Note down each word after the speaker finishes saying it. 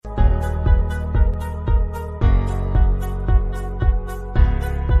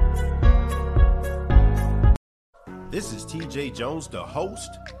TJ Jones, the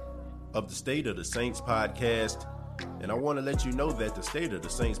host of the State of the Saints podcast. And I want to let you know that the State of the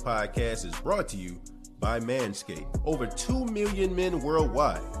Saints podcast is brought to you by Manscaped. Over 2 million men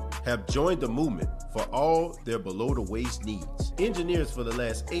worldwide have joined the movement for all their below-the-waist needs. Engineers for the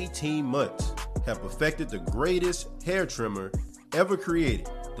last 18 months have perfected the greatest hair trimmer ever created,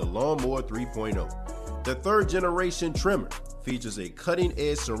 the Lawnmower 3.0. The third-generation trimmer features a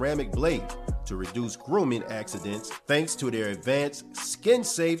cutting-edge ceramic blade to reduce grooming accidents thanks to their advanced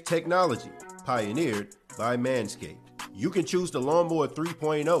skin-safe technology pioneered by Manscaped. You can choose the Lawnmower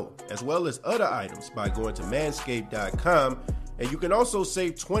 3.0 as well as other items by going to manscaped.com, and you can also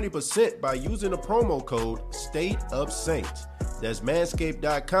save 20% by using the promo code State of Saints. That's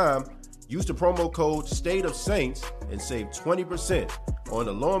manscaped.com. Use the promo code State of Saints and save 20% on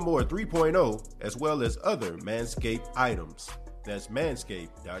the Lawnmower 3.0 as well as other Manscaped items. That's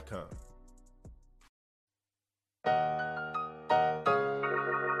manscaped.com.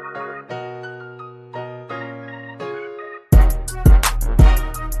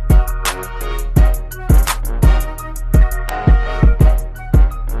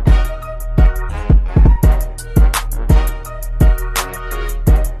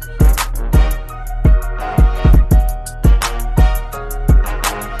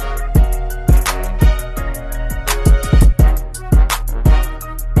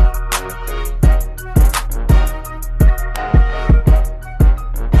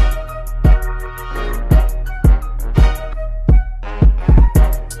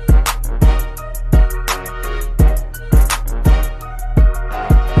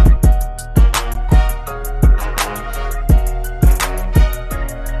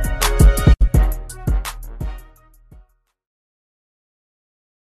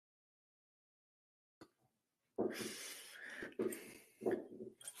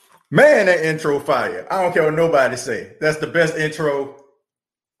 Man, that intro fire. I don't care what nobody say. That's the best intro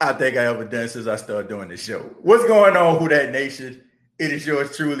I think I ever done since I started doing this show. What's going on, Who Dat Nation? It is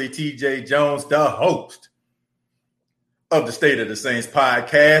yours truly, TJ Jones, the host of the State of the Saints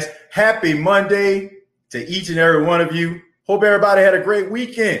podcast. Happy Monday to each and every one of you. Hope everybody had a great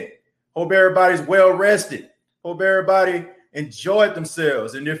weekend. Hope everybody's well rested. Hope everybody enjoyed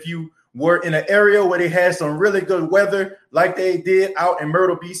themselves. And if you were in an area where they had some really good weather like they did out in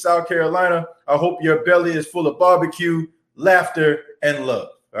Myrtle Beach, South Carolina, I hope your belly is full of barbecue, laughter, and love.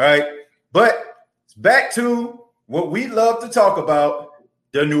 All right. But back to what we love to talk about,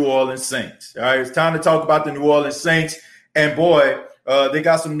 the New Orleans Saints. All right. It's time to talk about the New Orleans Saints. And boy, they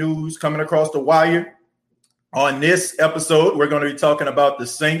got some news coming across the wire. On this episode, we're going to be talking about the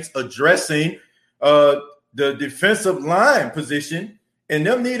Saints addressing the defensive line position and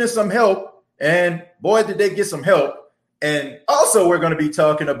them needing some help. And boy, did they get some help. And also, we're going to be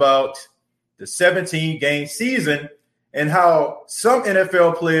talking about the 17-game season and how some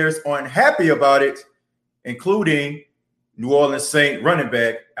NFL players aren't happy about it, including New Orleans Saints running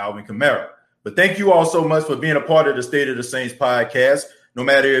back Alvin Kamara. But thank you all so much for being a part of the State of the Saints podcast. No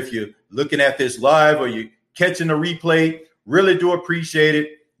matter if you're looking at this live or you're catching the replay, really do appreciate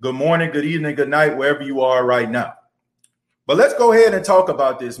it. Good morning, good evening, good night, wherever you are right now. But let's go ahead and talk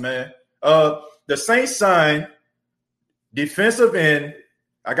about this, man. The Saints signed defensive end.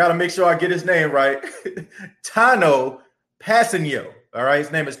 I got to make sure I get his name right. Tanoh Kpassagnon. All right.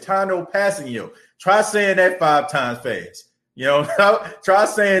 His name is Tanoh Kpassagnon. Try saying that 5 times fast. You know, try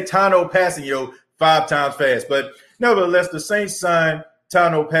saying Tanoh Kpassagnon 5 times fast. But nevertheless, the Saints signed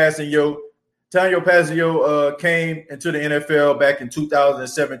Tanoh Kpassagnon. Tanoh Kpassagnon came into the NFL back in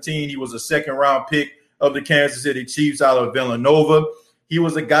 2017. He was a second-round pick of the Kansas City Chiefs out of Villanova. He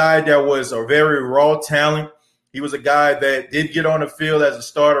was a guy that was a very raw talent. He was a guy that did get on the field as a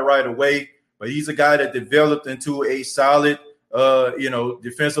starter right away, but he's a guy that developed into a solid,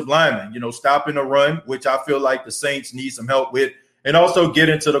 defensive lineman, stopping the run, which I feel like the Saints need some help with, and also get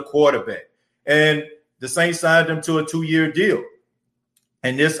into the quarterback. And the Saints signed him to a 2-year deal.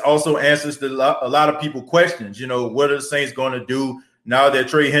 And this also answers a lot of people's questions. What are the Saints going to do now that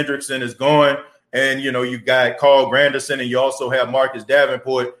Trey Hendrickson is gone? And, you got Carl Granderson, and you also have Marcus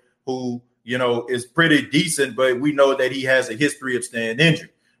Davenport, who, is pretty decent, but we know that he has a history of staying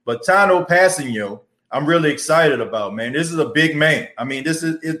injured. But Tanoh Kpassagnon, I'm really excited about, man. This is a big man. I mean, this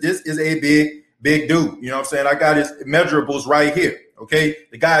is a big dude. You know what I'm saying? I got his measurables right here. Okay.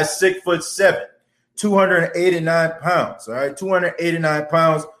 The guy is 6'7", 289 pounds. All right. 289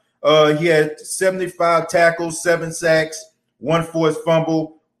 pounds. He had 75 tackles, 7 sacks, 1 forced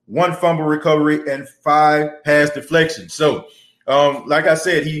fumble, 1 fumble recovery, and 5 pass deflections. So, like I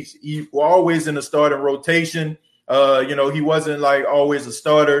said, he always in the starting rotation. He wasn't like always a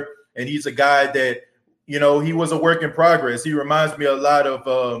starter, and he's a guy that, he was a work in progress. He reminds me a lot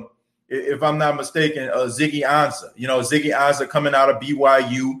of, if I'm not mistaken, Ziggy Ansah. Ziggy Ansah coming out of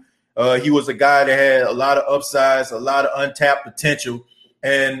BYU. He was a guy that had a lot of upsides, a lot of untapped potential.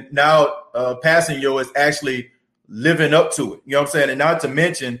 And now Passanio is actually living up to it. You know what I'm saying? And not to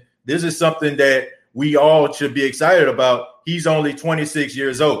mention, this is something that we all should be excited about. He's only 26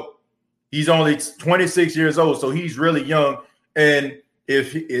 years old. He's only 26 years old, so he's really young. And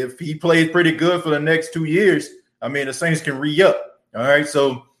if he plays pretty good for the next 2 years, I mean, the Saints can re-up. All right,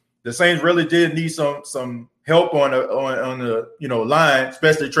 so the Saints really did need some help on the line,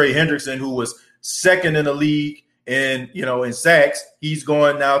 especially Trey Hendrickson, who was second in the league in sacks. He's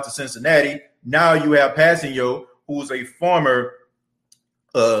going now to Cincinnati. Now you have Passanio, who's a former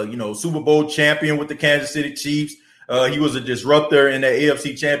Super Bowl champion with the Kansas City Chiefs. He was a disruptor in the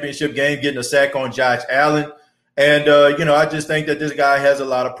AFC Championship game, getting a sack on Josh Allen. And, I just think that this guy has a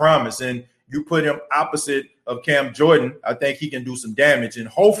lot of promise. And you put him opposite of Cam Jordan, I think he can do some damage. And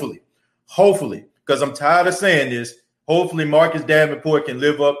hopefully, because I'm tired of saying this, hopefully Marcus Davenport can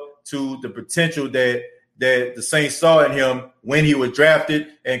live up to the potential that the Saints saw in him when he was drafted.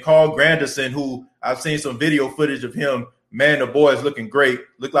 And Carl Granderson, who I've seen some video footage of him, man, the boy is looking great.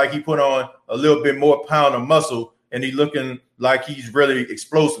 Looked like he put on a little bit more pound of muscle, and he's looking like he's really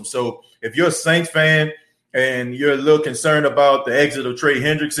explosive. So if you're a Saints fan and you're a little concerned about the exit of Trey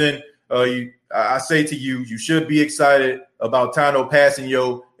Hendrickson, I say to you, you should be excited about Tano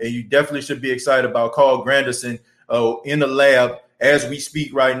Passanio, and you definitely should be excited about Carl Granderson in the lab as we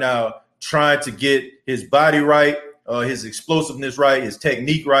speak right now, trying to get his body right, his explosiveness right, his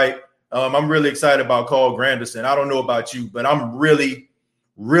technique right. I'm really excited about Carl Granderson. I don't know about you, but I'm really,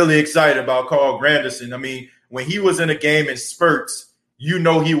 really excited about Carl Granderson. I mean, when he was in a game in spurts, he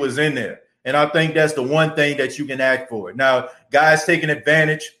was in there. And I think that's the one thing that you can ask for. Now, guys taking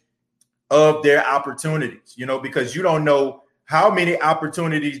advantage of their opportunities, because you don't know how many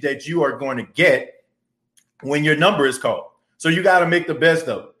opportunities that you are going to get when your number is called. So you got to make the best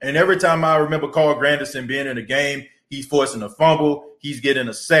of it. And every time I remember Carl Granderson being in a game, he's forcing a fumble, he's getting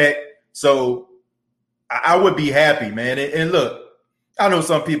a sack. So I would be happy, man. And look, I know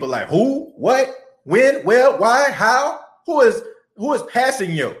some people like, who, what, when, where, why, how? Who is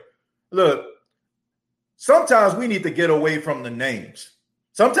Passanio? Look, sometimes we need to get away from the names.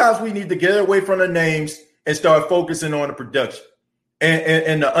 Sometimes we need to get away from the names and start focusing on the production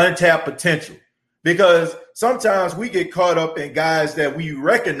and the untapped potential. Because sometimes we get caught up in guys that we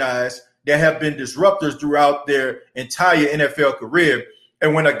recognize that have been disruptors throughout their entire NFL career.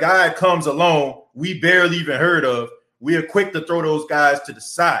 And when a guy comes along we barely even heard of, we are quick to throw those guys to the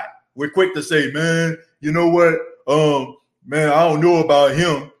side. We're quick to say, man, you know what? Man, I don't know about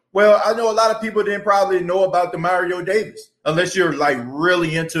him. Well, I know a lot of people didn't probably know about Demario Davis, unless you're like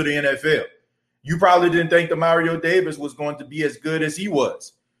really into the NFL. You probably didn't think Demario Davis was going to be as good as he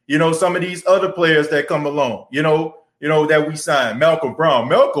was. Some of these other players that come along, that we signed, Malcolm Brown,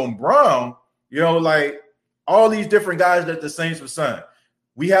 like all these different guys that the Saints have signed.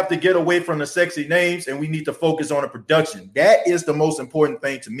 We have to get away from the sexy names and we need to focus on the production. That is the most important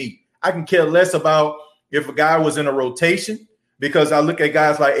thing to me. I can care less about if a guy was in a rotation, because I look at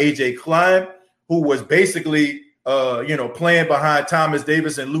guys like A.J. Klein, who was basically, playing behind Thomas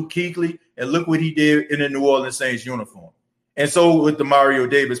Davis and Luke Kuechly, and look what he did in the New Orleans Saints uniform. And so with Demario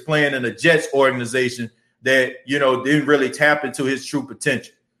Davis playing in the Jets organization that, didn't really tap into his true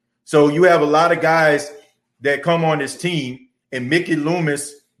potential. So you have a lot of guys that come on this team, and Mickey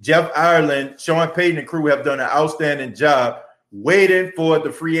Loomis, Jeff Ireland, Sean Payton and crew have done an outstanding job waiting for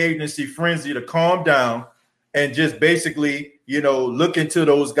the free agency frenzy to calm down and just basically, look into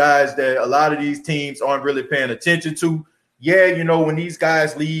those guys that a lot of these teams aren't really paying attention to. Yeah, when these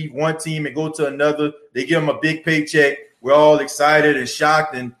guys leave one team and go to another, they give them a big paycheck. We're all excited and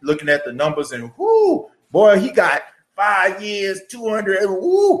shocked and looking at the numbers and, boy, he got 5 years, 200.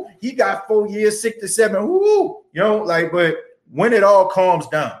 He got 4 years, 67. But when it all calms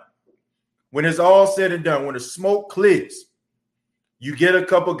down, when it's all said and done, when the smoke clears, you get a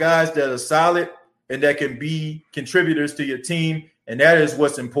couple guys that are solid and that can be contributors to your team, and that is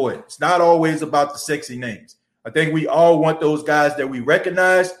what's important. It's not always about the sexy names. I think we all want those guys that we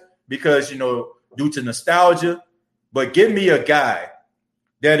recognize because, due to nostalgia, but give me a guy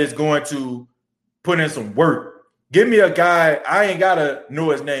that is going to put in some work. Give me a guy, I ain't got to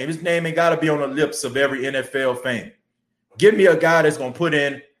know his name. His name ain't got to be on the lips of every NFL fan. Give me a guy that's going to put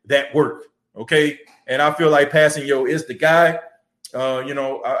in that work, okay? And I feel like Passanio is the guy.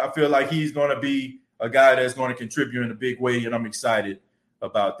 I feel like he's going to be a guy that's going to contribute in a big way, and I'm excited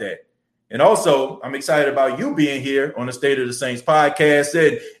about that. And also, I'm excited about you being here on the State of the Saints podcast.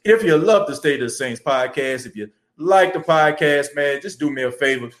 And if you love the State of the Saints podcast, if you like the podcast, man, just do me a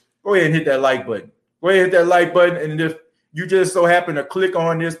favor. Go ahead and hit that like button. Go ahead and hit that like button. And if you just so happen to click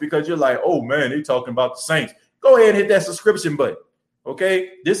on this because you're like, oh, man, they're talking about the Saints, go ahead and hit that subscription button.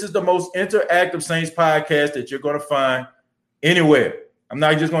 Okay? This is the most interactive Saints podcast that you're going to find anywhere. I'm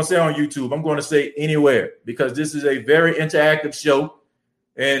not just going to say on YouTube. I'm going to say anywhere because this is a very interactive show.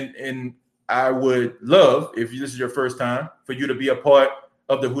 And I would love, if this is your first time, for you to be a part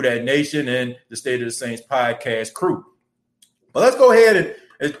of the Who Dat Nation and the State of the Saints podcast crew. But let's go ahead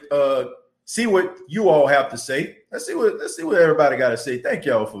and see what you all have to say. Let's see what everybody got to say. Thank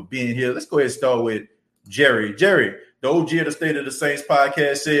y'all for being here. Let's go ahead and start with Jerry. Jerry, the OG of the State of the Saints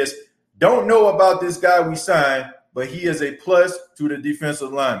podcast, says, don't know about this guy we signed, but he is a plus to the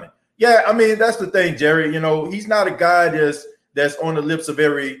defensive lineman. Yeah, I mean, that's the thing, Jerry. You know, he's not a guy that's on the lips of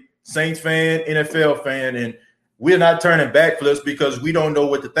every Saints fan, NFL fan, and we're not turning backflips because we don't know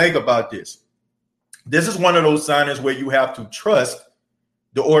what to think about this. This is one of those signings where you have to trust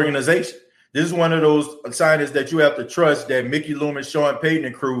the organization. This is one of those signings that you have to trust that Mickey Loomis, Sean Payton,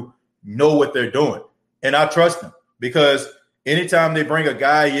 and crew know what they're doing. And I trust them because anytime they bring a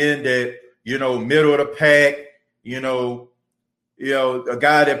guy in that, you know, middle of the pack, you know, a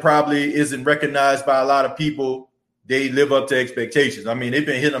guy that probably isn't recognized by a lot of people, they live up to expectations. I mean, they've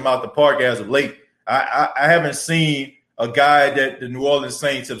been hitting them out the park as of late. I haven't seen a guy that the New Orleans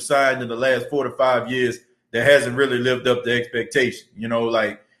Saints have signed in the last 4 to 5 years that hasn't really lived up to expectation. You know,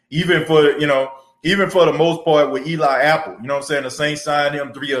 like even for the most part with Eli Apple, you know what I'm saying? The Saints signed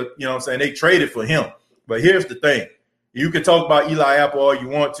him they traded for him. But here's the thing. You can talk about Eli Apple all you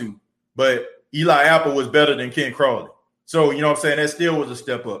want to, but Eli Apple was better than Ken Crawley. So, you know what I'm saying? That still was a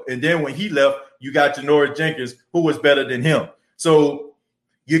step up. And then when he left, you got Janoris Jenkins, who was better than him. So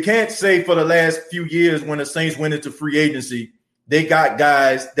you can't say for the last few years when the Saints went into free agency, they got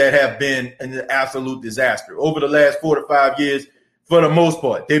guys that have been an absolute disaster. Over the last 4 to 5 years, for the most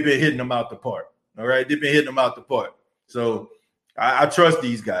part, they've been hitting them out the park. All right? They've been hitting them out the park. So I trust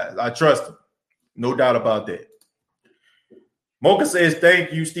these guys. I trust them. No doubt about that. Mocha says,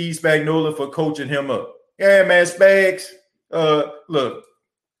 thank you, Steve Spagnuolo, for coaching him up. Yeah, man, Spags. Look,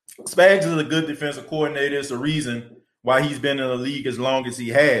 Spags is a good defensive coordinator. It's a reason why he's been in the league as long as he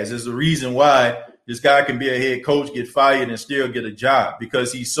has. It's a reason why this guy can be a head coach, get fired, and still get a job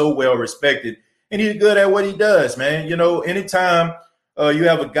because he's so well respected and he's good at what he does, man. You know, anytime you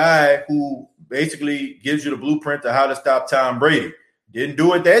have a guy who basically gives you the blueprint to how to stop Tom Brady. Didn't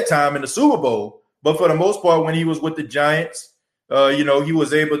do it that time in the Super Bowl, but for the most part, when he was with the Giants, he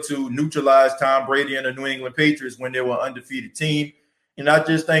was able to neutralize Tom Brady and the New England Patriots when they were an undefeated team. And I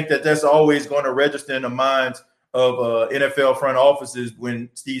just think that that's always going to register in the minds of NFL front offices when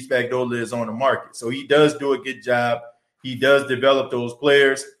Steve Spagnuolo is on the market. So he does do a good job. He does develop those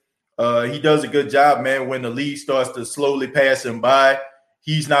players. He does a good job, man, when the league starts to slowly pass him by.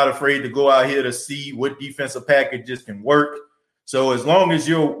 He's not afraid to go out here to see what defensive packages can work. So as long as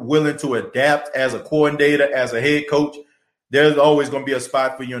you're willing to adapt as a coordinator, as a head coach, there's always going to be a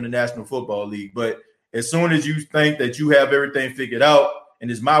spot for you in the National Football League. But as soon as you think that you have everything figured out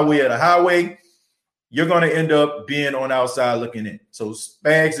and it's my way or the highway, you're going to end up being on the outside looking in. So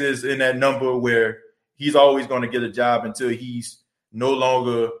Spags is in that number where he's always going to get a job until he's no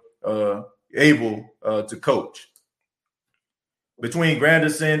longer able to coach. Between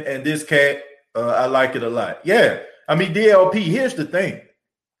Granderson and this cat, I like it a lot. Yeah, I mean, DLP, here's the thing.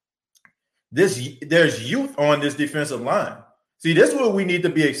 There's youth on this defensive line. See, this is what we need to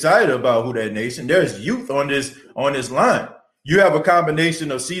be excited about, Who Dat Nation. There's youth on this line. You have a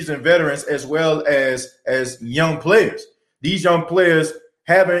combination of seasoned veterans as well as young players. These young players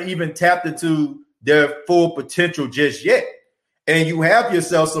haven't even tapped into their full potential just yet. And you have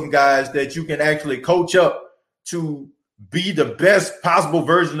yourself some guys that you can actually coach up to be the best possible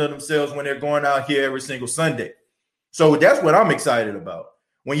version of themselves when they're going out here every single Sunday. So that's what I'm excited about.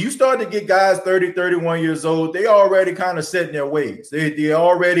 When you start to get guys 30, 31 years old, they already kind of set in their ways. They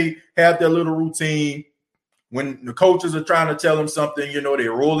already have their little routine. When the coaches are trying to tell them something,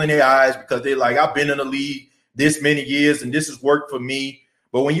 they're rolling their eyes because they're like, I've been in the league this many years and this has worked for me.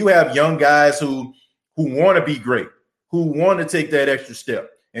 But when you have young guys who want to be great, who want to take that extra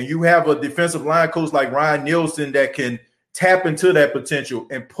step, and you have a defensive line coach like Ryan Nielsen that can tap into that potential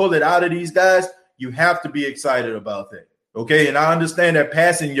and pull it out of these guys, you have to be excited about that. Okay, and I understand that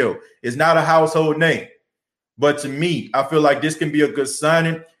Passanio is not a household name. But to me, I feel like this can be a good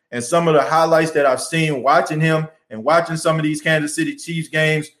signing. And some of the highlights that I've seen watching him and watching some of these Kansas City Chiefs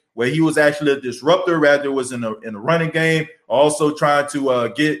games where he was actually a disruptor, rather it was in a running game, also trying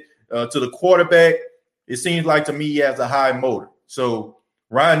to get To the quarterback, it seems like to me he has a high motor. So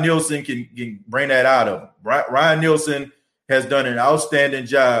Ryan Nielsen can bring that out of him. Ryan Nielsen has done an outstanding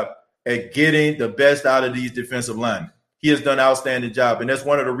job at getting the best out of these defensive linemen. He has done an outstanding job, and that's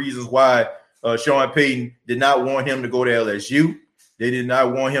one of the reasons why Sean Payton did not want him to go to LSU. They did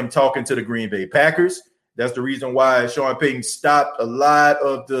not want him talking to the Green Bay Packers. That's the reason why Sean Payton stopped a lot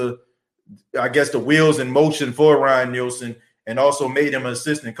of the wheels in motion for Ryan Nielsen and also made him an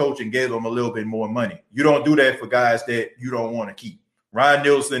assistant coach and gave him a little bit more money. You don't do that for guys that you don't want to keep. Ryan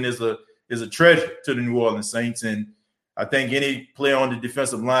Nielsen is a treasure to the New Orleans Saints, and I think any player on the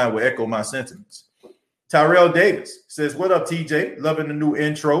defensive line will echo my sentiments. Tyrell Davis says, what up, TJ? Loving the new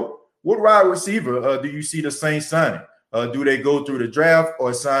intro. What wide receiver do you see the Saints signing? Do they go through the draft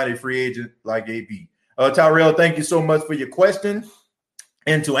or sign a free agent like AB? Tyrell, thank you so much for your question.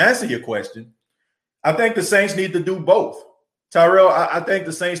 And to answer your question, I think the Saints need to do both. Tyrell, I think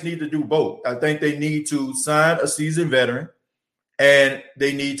the Saints need to do both. I think they need to sign a seasoned veteran, and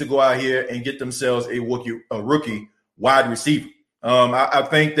they need to go out here and get themselves a rookie wide receiver. I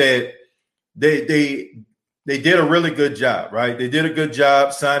think that they did a really good job, right? They did a good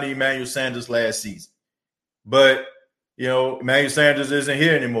job signing Emmanuel Sanders last season. But, Emmanuel Sanders isn't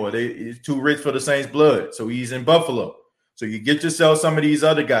here anymore. He's too rich for the Saints' blood, so he's in Buffalo. So you get yourself some of these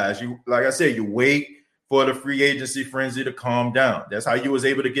other guys. Like I said, you wait for the free agency frenzy to calm down. That's how you was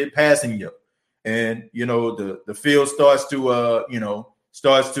able to get passing you. And, the field starts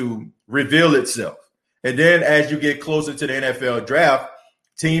to reveal itself. And then as you get closer to the NFL draft,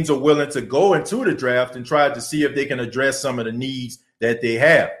 teams are willing to go into the draft and try to see if they can address some of the needs that they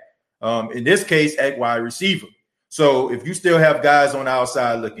have. In this case, at wide receiver. So if you still have guys on the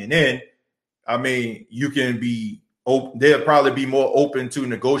outside looking in, I mean, you can be open. They'll probably be more open to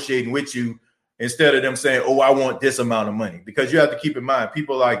negotiating with you instead of them saying, oh, I want this amount of money. Because you have to keep in mind,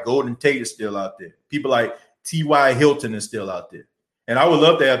 people like Golden Tate is still out there. People like T.Y. Hilton is still out there. And I would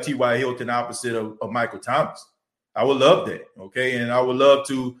love to have T.Y. Hilton opposite of Michael Thomas. I would love that, okay? And I would love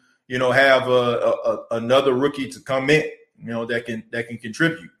to, have another rookie to come in, that can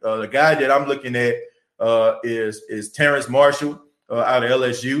contribute. The guy that I'm looking at is Terrence Marshall out of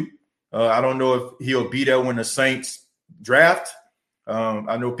LSU. I don't know if he'll be there when the Saints draft.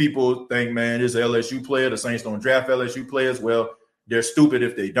 I know people think, man, this is an LSU player. The Saints don't draft LSU players. Well, they're stupid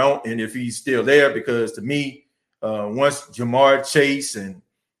if they don't, and if he's still there, because to me, once Jamar Chase and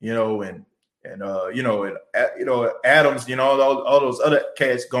Adams, all those other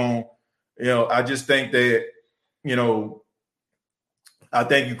cats gone, I just think that, I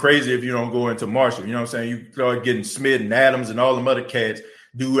think you're crazy if you don't go into Marshall. You know what I'm saying? You start getting Smith and Adams and all them other cats,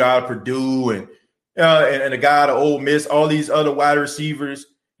 dude out of Purdue and the guy out of Ole Miss, all these other wide receivers,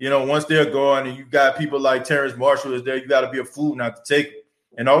 once they're gone and you got people like Terrence Marshall is there, you got to be a fool not to take it.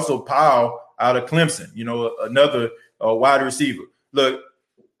 And also Powell out of Clemson, another wide receiver. Look,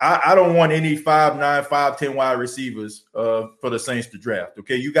 I don't want any 5'9", 5'10" wide receivers for the Saints to draft.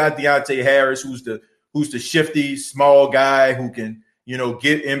 Okay, you got Deontay Harris, who's the shifty small guy who can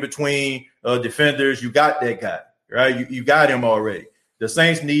get in between defenders. You got that guy, right? You got him already. The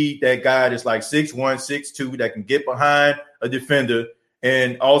Saints need that guy that's like 6'1", 6'2", that can get behind a defender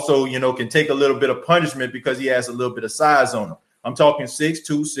and also can take a little bit of punishment because he has a little bit of size on him. I'm talking 6'2",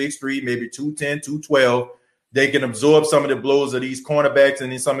 6'3", maybe 210, 212. They can absorb some of the blows of these cornerbacks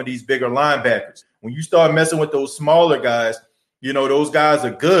and then some of these bigger linebackers. When you start messing with those smaller guys, those guys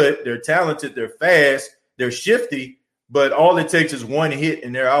are good. They're talented. They're fast. They're shifty. But all it takes is one hit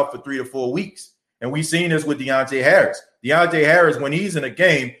and they're out for 3 to 4 weeks. And we've seen this with Deontay Harris. Deontay Harris, when he's in a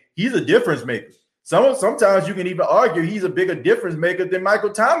game, he's a difference maker. Sometimes you can even argue he's a bigger difference maker than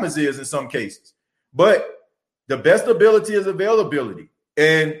Michael Thomas is in some cases. But the best ability is availability.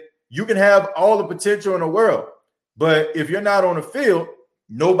 And you can have all the potential in the world, but if you're not on the field,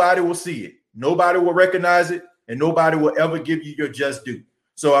 nobody will see it. Nobody will recognize it, and nobody will ever give you your just due.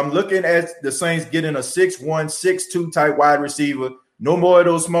 So I'm looking at the Saints getting a 6'1", 6'2" type wide receiver. No more of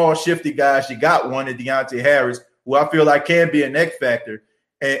those small, shifty guys. You got one in Deontay Harris, who I feel like can be an X factor,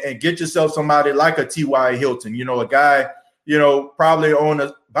 and get yourself somebody like a T.Y. Hilton, a guy, probably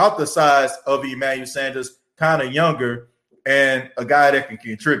about the size of Emmanuel Sanders, kind of younger, and a guy that can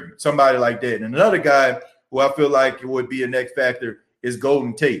contribute, somebody like that. And another guy who I feel like would be a next factor is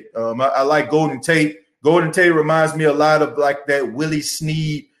Golden Tate. I like Golden Tate. Golden Tate reminds me a lot of like that Willie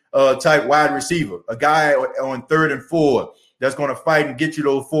Snead type wide receiver, a guy on 3rd and 4 that's going to fight and get you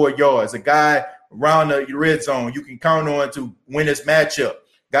those 4 yards, a guy around the red zone you can count on to win this matchup,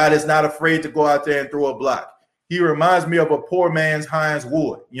 guy that's not afraid to go out there and throw a block. He reminds me of a poor man's Hines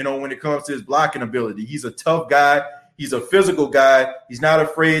Ward, when it comes to his blocking ability. He's a tough guy. He's a physical guy. He's not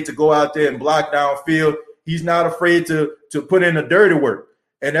afraid to go out there and block downfield. He's not afraid to put in the dirty work.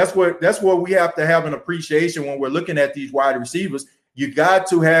 And that's what we have to have an appreciation when we're looking at these wide receivers. You got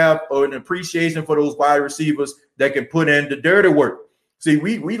to have an appreciation for those wide receivers that can put in the dirty work. See,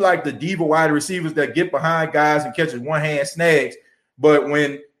 we like the diva wide receivers that get behind guys and catches one-hand snags. But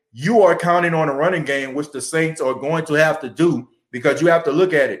when you are counting on a running game, which the Saints are going to have to do, because you have to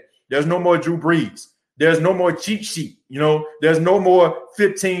look at it. There's no more Drew Brees. There's no more cheat sheet. There's no more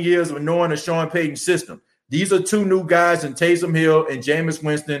 15 years of knowing the Sean Payton system. These are two new guys in Taysom Hill and Jameis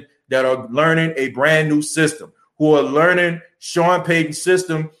Winston that are learning a brand new system, who are learning Sean Payton's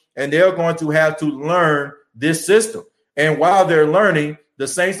system, and they're going to have to learn this system. And while they're learning, the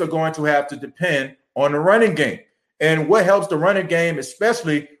Saints are going to have to depend on the running game. And what helps the running game,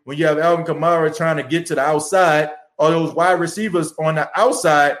 especially when you have Alvin Kamara trying to get to the outside, are those wide receivers on the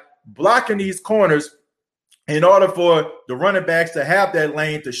outside blocking these corners in order for the running backs to have that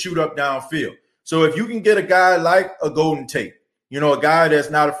lane to shoot up downfield. So if you can get a guy like a Golden Tate, a guy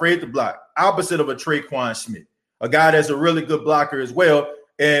that's not afraid to block, opposite of a Traquan Smith, a guy that's a really good blocker as well,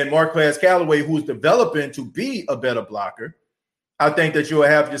 and Marquez Callaway, who's developing to be a better blocker, I think that you'll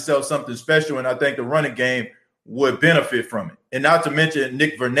have yourself something special, and I think the running game would benefit from it. And not to mention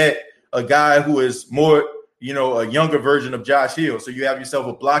Nick Vernett, a guy who is more, a younger version of Josh Hill. So you have yourself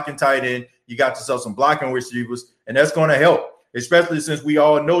a blocking tight end. You got yourself some blocking receivers, and that's going to help, especially since we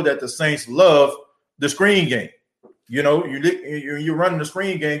all know that the Saints love the screen game. You're running the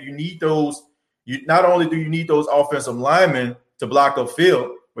screen game. You need those. Not only do you need those offensive linemen to block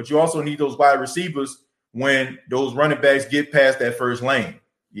upfield, but you also need those wide receivers when those running backs get past that first lane.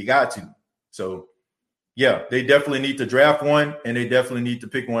 You got to. So, yeah, they definitely need to draft one, and they definitely need to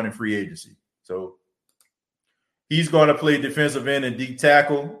pick one in free agency. So he's going to play defensive end and D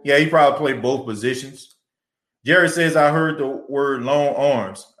tackle. Yeah, he probably played both positions. Jerry says, I heard the word long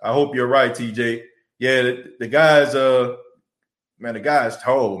arms. I hope you're right, TJ. Yeah, the guy's the guy's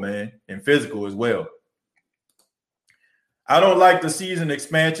tall, man, and physical as well. I don't like the season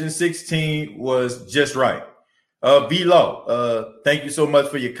expansion. 16 was just right. V-Law, thank you so much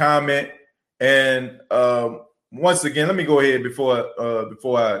for your comment. And once again, let me go ahead before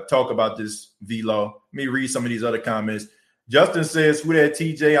I talk about this V-Law. Let me read some of these other comments. Justin says, who that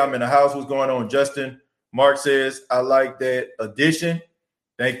TJ? I'm in the house. What's going on, Justin? Mark says, I like that addition.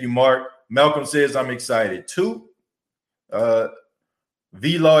 Thank you, Mark. Malcolm says, I'm excited too.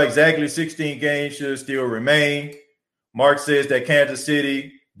 V-Law, exactly 16 games should still remain. Mark says that Kansas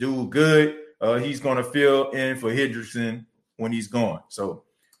City do good. He's going to fill in for Hendrickson when he's gone. So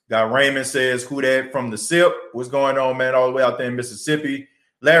got Raymond says, who that from the SIP? What's going on, man, all the way out there in Mississippi?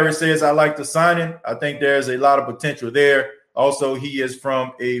 Larry says, I like the signing. I think there's a lot of potential there. Also, he is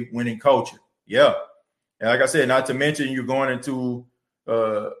from a winning culture. Yeah. And like I said, not to mention you're going into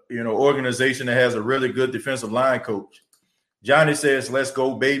organization that has a really good defensive line coach. Johnny says, let's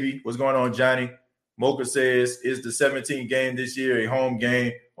go, baby. What's going on, Johnny? Mocha says, is the 17 game this year a home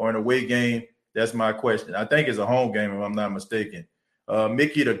game or an away game? That's my question. I think it's a home game, if I'm not mistaken.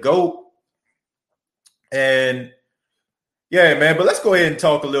 Mickey the GOAT. And, yeah, man, but let's go ahead and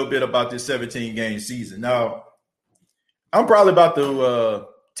talk a little bit about this 17-game season. Now, I'm probably about to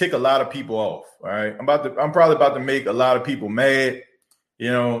tick a lot of people off, all right? I'm probably about to make a lot of people mad,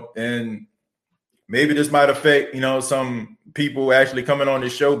 and maybe this might affect, some people actually coming on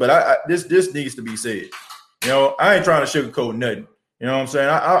this show, but this needs to be said. I ain't trying to sugarcoat nothing. You know what I'm saying?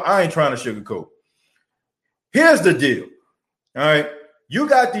 I ain't trying to sugarcoat. Here's the deal. All right. You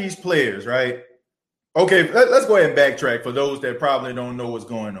got these players, right? Okay, let's go ahead and backtrack for those that probably don't know what's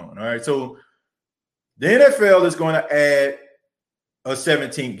going on. All right. So the NFL is going to add a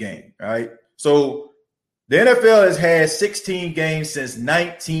 17th game. All right. So the NFL has had 16 games since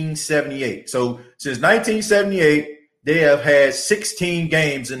 1978. So since 1978, they have had 16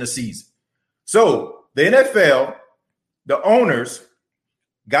 games in a season. So the NFL, the owners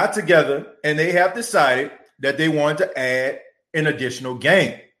got together and they have decided that they want to add an additional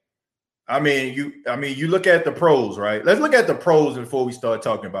game. I mean, you look at the pros, right? Let's look at the pros before we start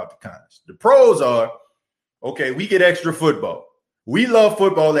talking about the cons. The pros are, okay, we get extra football. We love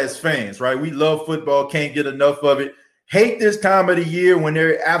football as fans, right? We love football, can't get enough of it. Hate this time of the year when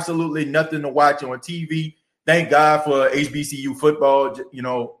there's absolutely nothing to watch on TV. Thank God for HBCU football,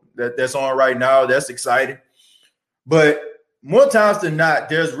 that's on right now. That's exciting. But more times than not,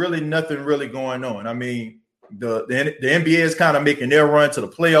 there's really nothing really going on. I mean, the NBA is kind of making their run to the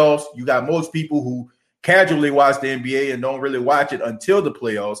playoffs. You got most people who casually watch the NBA and don't really watch it until the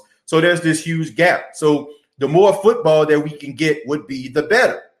playoffs. So there's this huge gap. So the more football that we can get would be the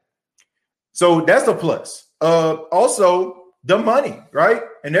better. So that's a plus. Also, the money, right?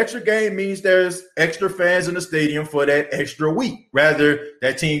 An extra game means there's extra fans in the stadium for that extra week, rather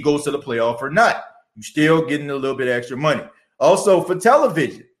that team goes to the playoff or not. You're still getting a little bit extra money. Also, for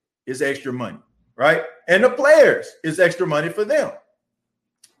television, it's extra money, right? And the players is extra money for them.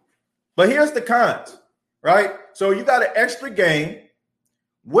 But here's the cons, right? So you got an extra game.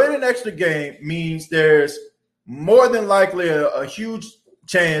 With an extra game means there's more than likely a huge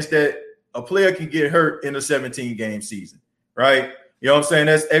chance that a player can get hurt in a 17-game season. Right? You know what I'm saying?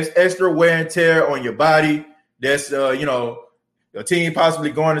 That's extra wear and tear on your body. That's, a team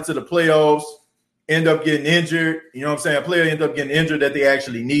possibly going into the playoffs, end up getting injured. You know what I'm saying? A player end up getting injured that they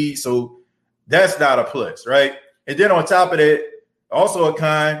actually need. So that's not a plus, right? And then on top of that, also a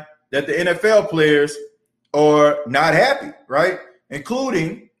con that the NFL players are not happy, right?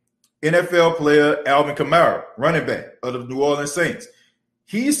 Including NFL player Alvin Kamara, running back of the New Orleans Saints.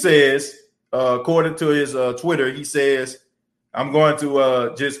 He says, according to his Twitter, he says, I'm going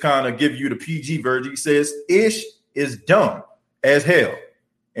to just kind of give you the PG version. He says, Ish is dumb as hell.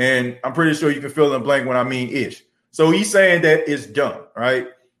 And I'm pretty sure you can fill in the blank when I mean Ish. So he's saying that it's dumb, right?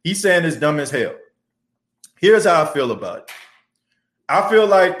 He's saying it's dumb as hell. Here's how I feel about it. I feel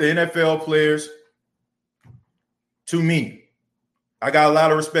like the NFL players, to me, I got a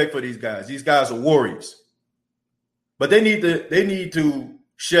lot of respect for these guys. These guys are warriors. But they need to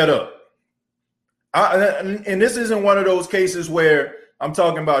shut up. And this isn't one of those cases where I'm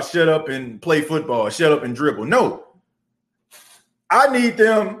talking about shut up and play football, shut up and dribble. No. I need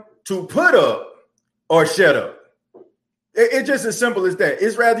them to put up or shut up. It's just as simple as that.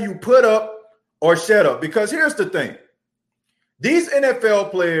 It's rather you put up or shut up. Because here's the thing. These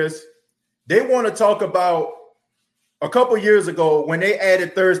NFL players, they want to talk about a couple years ago when they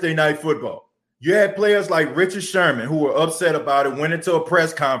added Thursday night football. You had players like Richard Sherman who were upset about it, went into a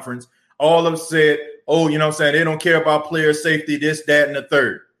press conference, all of them said, oh, you know what I'm saying, they don't care about player safety, this, that, and the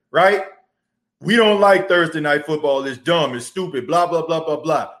third, right? We don't like Thursday night football. It's dumb, it's stupid, blah, blah, blah, blah,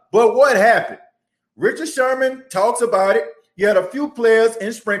 blah. But what happened? Richard Sherman talks about it. You had a few players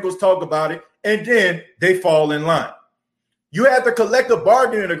in sprinkles talk about it, and then they fall in line. You had the collective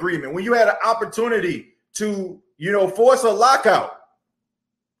bargaining agreement when you had an opportunity to, force a lockout.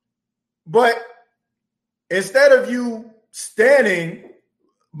 But instead of you standing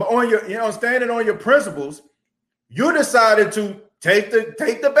on your principles, you decided to take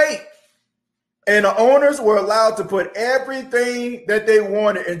the bait. And the owners were allowed to put everything that they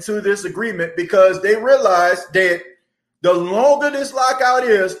wanted into this agreement because they realized that the longer this lockout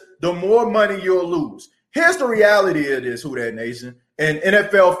is, the more money you'll lose. Here's the reality of this, Who Dat Nation, and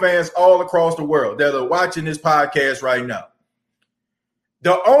NFL fans all across the world that are watching this podcast right now.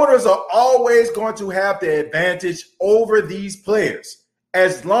 The owners are always going to have the advantage over these players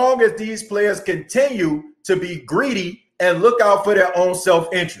as long as these players continue to be greedy and look out for their own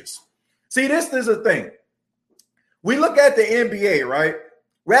self-interest. See, this is the thing. We look at the NBA, right?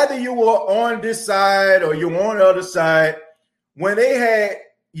 Whether you were on this side or you're on the other side, when they had,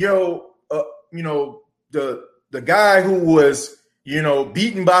 the guy who was,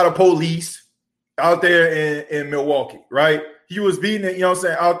 beaten by the police out there in Milwaukee, right? He was beating it,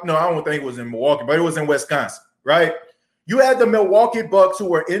 I don't think it was in Milwaukee, but it was in Wisconsin, right? You had the Milwaukee Bucks who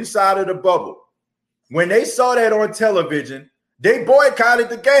were inside of the bubble. When they saw that on television, they boycotted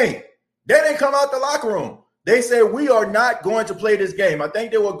the game. They didn't come out the locker room. They said, we are not going to play this game. I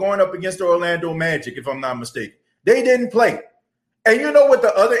think they were going up against the Orlando Magic, if I'm not mistaken. They didn't play. And you know what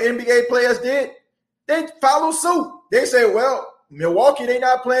the other NBA players did? They followed suit. They said, well, Milwaukee, they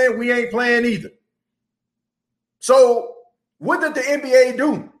not playing. We ain't playing either. So what did the NBA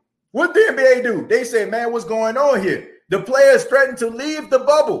do? What did the NBA do? They said, man, what's going on here? The players threatened to leave the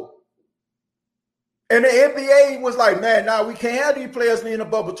bubble. And the NBA was like, man, we can't have these players leaving the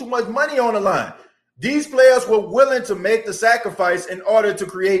bubble. Too much money on the line. These players were willing to make the sacrifice in order to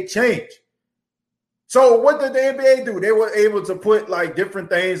create change. So what did the NBA do? They were able to put different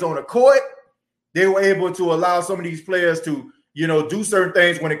things on the court. They were able to allow some of these players to, do certain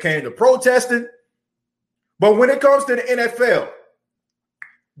things when it came to protesting. But when it comes to the NFL,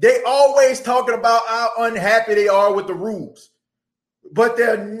 they always talking about how unhappy they are with the rules. But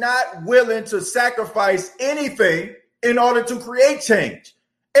they're not willing to sacrifice anything in order to create change.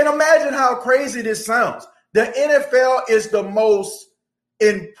 And imagine how crazy this sounds. The NFL is the most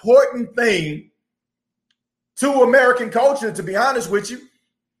important thing to American culture, to be honest with you.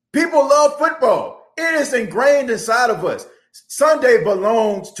 People love football. It is ingrained inside of us. Sunday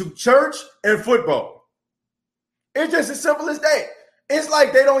belongs to church and football. It's just as simple as that. It's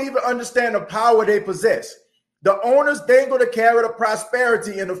like they don't even understand the power they possess. The owners dangle the carrot of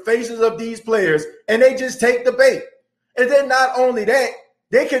prosperity in the faces of these players, and they just take the bait. And then not only that,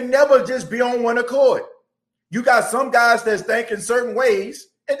 they can never just be on one accord. You got some guys that's thinking certain ways,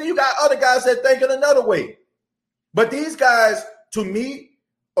 and then you got other guys that think in another way. But these guys, to me,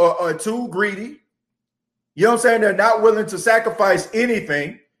 are too greedy. You know what I'm saying? They're not willing to sacrifice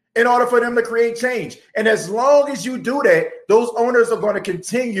anything in order for them to create change. And as long as you do that, those owners are going to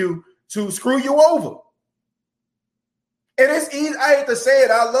continue to screw you over. And it's easy. I hate to say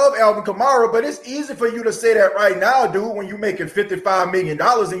it. I love Alvin Kamara, but it's easy for you to say that right now, dude, when you're making $55 million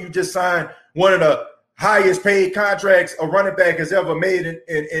and you just signed one of the highest paid contracts a running back has ever made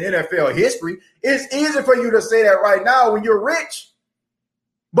in NFL history. It's easy for you to say that right now when you're rich.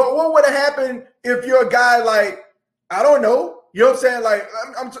 But what would have happened if you're a guy like, I don't know, you know what I'm saying? Like,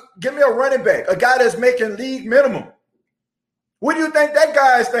 give me a running back, a guy that's making league minimum. What do you think that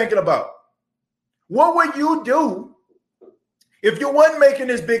guy is thinking about? What would you do if you wasn't making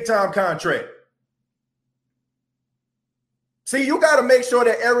this big time contract? See, you got to make sure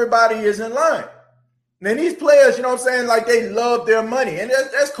that everybody is in line. And these players, you know what I'm saying, like they love their money. And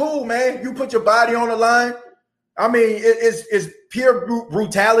that's cool, man. You put your body on the line. I mean, it's pure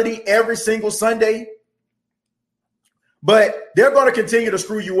brutality every single Sunday. But they're going to continue to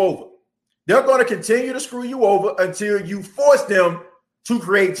screw you over. They're going to continue to screw you over until you force them to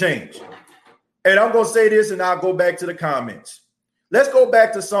create change. And I'm going to say this, and I'll go back to the comments. Let's go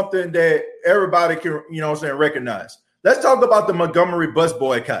back to something that everybody can, you know what I'm saying, recognize. Let's talk about the Montgomery bus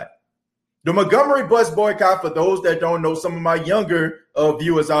boycott. The Montgomery bus boycott, for those that don't know, some of my younger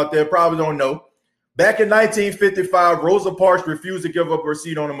viewers out there probably don't know. Back in 1955, Rosa Parks refused to give up her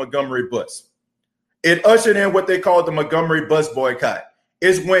seat on a Montgomery bus. It ushered in what they called the Montgomery bus boycott.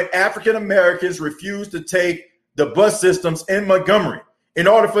 It's when African Americans refused to take the bus systems in Montgomery in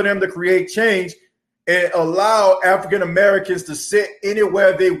order for them to create change and allow African Americans to sit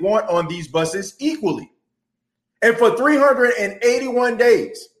anywhere they want on these buses equally. And for 381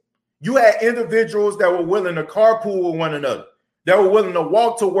 days, you had individuals that were willing to carpool with one another, that were willing to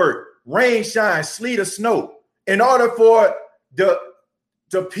walk to work, rain, shine, sleet, or snow, in order for the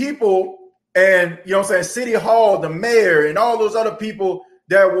people and, you know what I'm saying, City Hall, the mayor, and all those other people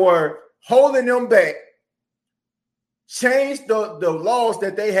that were holding them back, changed the laws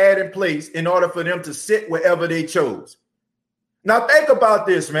that they had in place in order for them to sit wherever they chose. Now, think about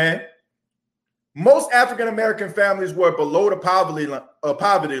this, man. Most African-American families were below the poverty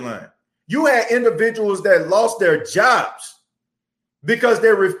line. You had individuals that lost their jobs because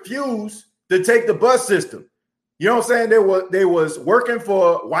they refused to take the bus system. You know what I'm saying? They was working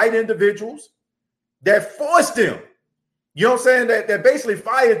for white individuals that forced them. You know what I'm saying? That basically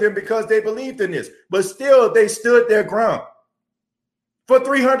fired them because they believed in this. But still, they stood their ground for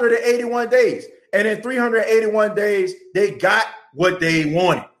 381 days. And in 381 days, they got what they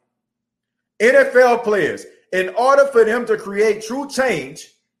wanted. NFL players, in order for them to create true change,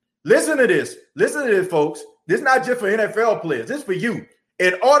 listen to this, folks. This is not just for NFL players. This is for you.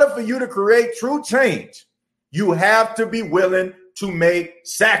 In order for you to create true change, you have to be willing to make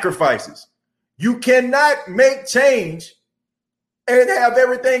sacrifices. You cannot make change and have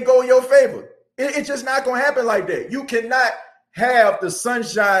everything go in your favor. It's just not going to happen like that. You cannot have the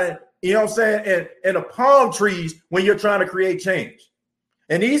sunshine, you know what I'm saying, and the palm trees when you're trying to create change.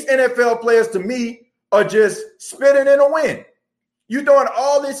 And these NFL players, to me, are just spitting in the wind. You're doing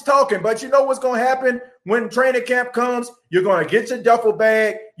all this talking, but you know what's going to happen when training camp comes? You're going to get your duffel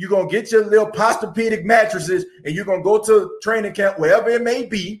bag, you're going to get your little Posturepedic mattresses, and you're going to go to training camp, wherever it may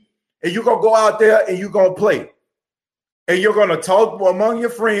be, and you're going to go out there and you're going to play. And you're going to talk among your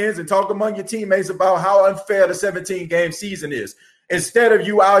friends and talk among your teammates about how unfair the 17-game season is, instead of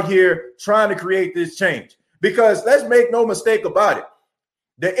you out here trying to create this change. Because let's make no mistake about it.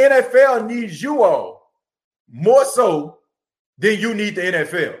 The NFL needs you all more so than you need the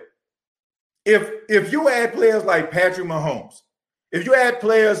NFL. If you had players like Patrick Mahomes, if you had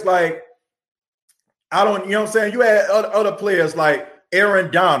players like, you know what I'm saying, you had other players like Aaron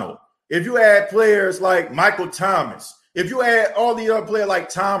Donald, if you had players like Michael Thomas, if you had all the other players like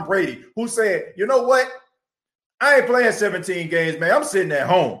Tom Brady, who said, you know what, I ain't playing 17 games, man, I'm sitting at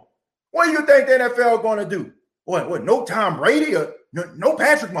home. What do you think the NFL going to do? What, no Tom Brady or no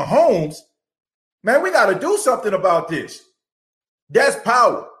Patrick Mahomes? Man, we got to do something about this. That's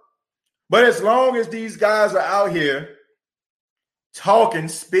power. But as long as these guys are out here talking,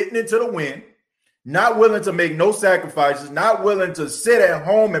 spitting into the wind, not willing to make no sacrifices, not willing to sit at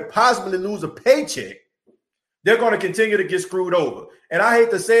home and possibly lose a paycheck, they're going to continue to get screwed over. And I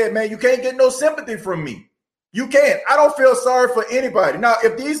hate to say it, man, you can't get no sympathy from me. You can't. I don't feel sorry for anybody. Now,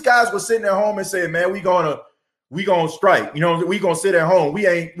 if these guys were sitting at home and saying, man, we're going to we gonna strike. You know, we gonna sit at home. We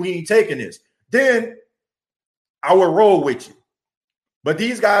ain't taking this. Then I will roll with you. But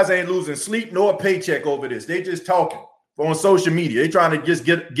these guys ain't losing sleep nor a paycheck over this. They just talking on social media. They trying to just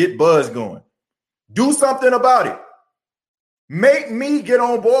get buzz going. Do something about it. Make me get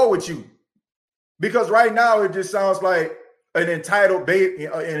on board with you. Because right now it just sounds like an entitled baby,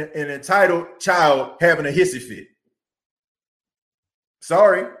 an entitled child having a hissy fit.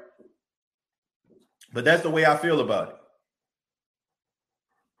 Sorry. But that's the way I feel about it.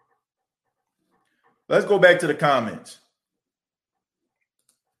 Let's go back to the comments.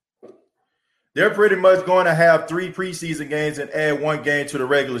 They're pretty much going to have 3 preseason games and add 1 game to the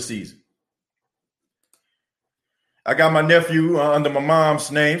regular season. I got my nephew under my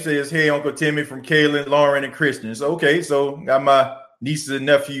mom's name. Says, hey, Uncle Timmy from Kaylin, Lauren, and Kristen. So, okay, so got my nieces and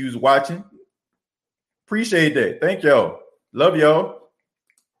nephews watching. Appreciate that. Thank y'all. Love y'all.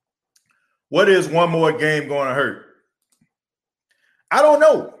 What is one more game going to hurt? I don't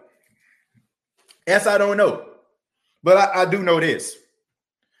know. Yes, I don't know. But I do know this.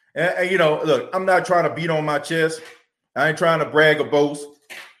 And, you know, look, I'm not trying to beat on my chest. I ain't trying to brag or boast.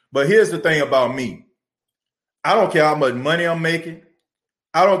 But here's the thing about me. I don't care how much money I'm making.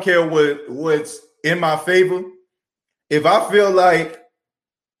 I don't care what's in my favor. If I feel like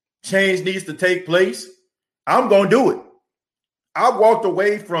change needs to take place, I'm going to do it. I walked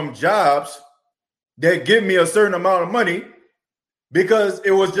away from jobs that give me a certain amount of money because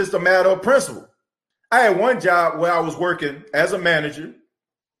it was just a matter of principle. I had one job where I was working as a manager.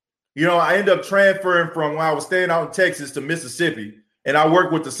 You know, I ended up transferring from when I was staying out in Texas to Mississippi. And I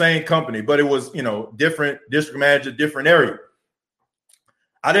worked with the same company, but it was, you know, different district manager, different area.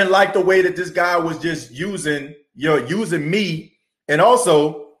 I didn't like the way that this guy was just using me. And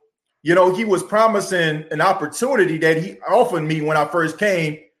also, you know, he was promising an opportunity that he offered me when I first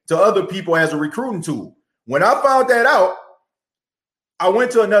came to other people as a recruiting tool. When I found that out, I went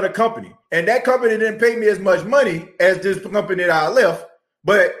to another company, and that company didn't pay me as much money as this company that I left.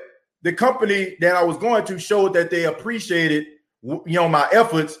 But the company that I was going to showed that they appreciated, you know, my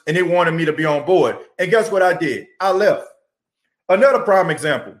efforts, and they wanted me to be on board. And guess what I did? I left. Another prime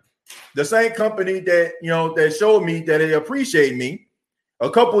example, the same company that, you know, that showed me that they appreciate me a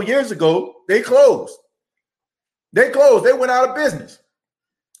couple of years ago, they closed. They closed. They went out of business.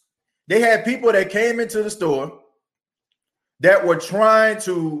 They had people that came into the store that were trying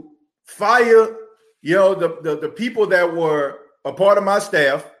to fire, you know, the people that were a part of my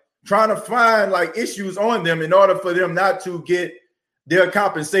staff, trying to find like issues on them in order for them not to get their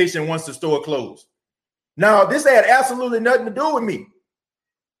compensation once the store closed. Now, this had absolutely nothing to do with me.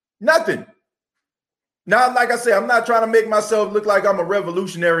 Nothing. Now, like I said, I'm not trying to make myself look like I'm a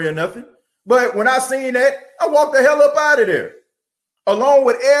revolutionary or nothing. But when I seen that, I walked the hell up out of there, along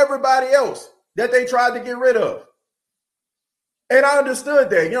with everybody else that they tried to get rid of. And I understood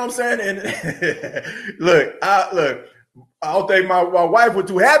that, you know what I'm saying? And look, I don't think my wife was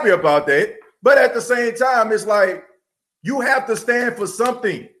too happy about that. But at the same time, it's like you have to stand for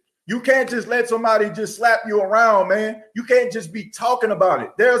something. You can't just let somebody just slap you around, man. You can't just be talking about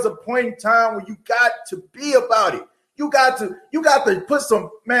it. There's a point in time where you got to be about it. You got to put some,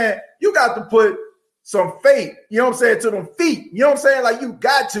 man, you got to put some faith, you know what I'm saying, to them feet. You know what I'm saying? Like you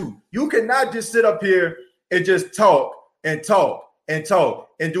got to. You cannot just sit up here and just talk and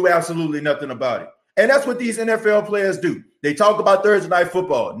do absolutely nothing about it. And that's what these NFL players do. They talk about Thursday night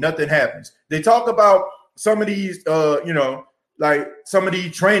football. Nothing happens. They talk about some of these, like some of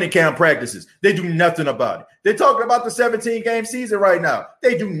these training camp practices. They do nothing about it. They're talking about the 17-game season right now.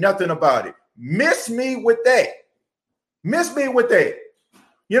 They do nothing about it. Miss me with that. Miss me with that.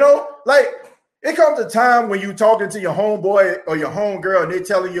 You know, like it comes a time when you talking to your homeboy or your homegirl and they're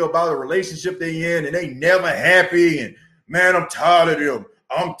telling you about a relationship they in and they never happy. And man, I'm tired of them.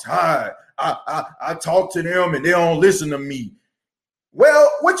 I'm tired. I talk to them and they don't listen to me.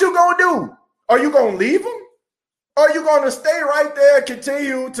 Well, what you gonna do? Are you gonna leave them? Or are you gonna stay right there and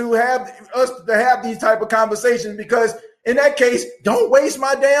continue to have these type of conversations? Because in that case, don't waste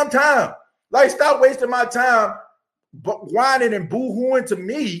my damn time. Like, stop wasting my time whining and boo-hooing to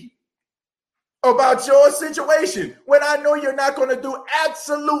me about your situation when I know you're not going to do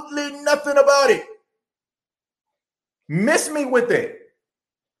absolutely nothing about it. Miss me with that.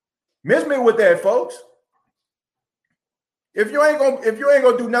 Miss me with that, folks. If you ain't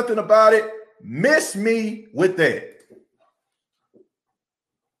gonna do nothing about it, miss me with that.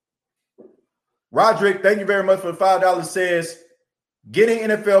 Roderick, thank you very much for the $5. Says getting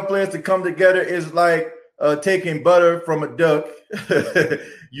NFL players to come together is like taking butter from a duck.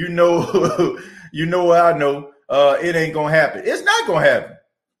 you know what I know. It ain't gonna happen. It's not gonna happen.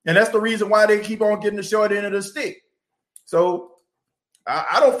 And that's the reason why they keep on getting the short end of the stick. So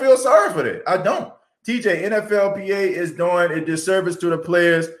I don't feel sorry for that. I don't. TJ, NFLPA is doing a disservice to the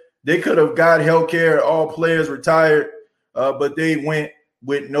players. They could have got health care, all players retired, but they went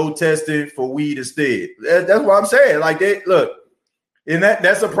with no testing for weed instead. That's what I'm saying. Like, they look, and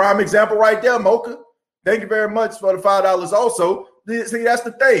that's a prime example right there, Mocha. Thank you very much for the $5 also. See, that's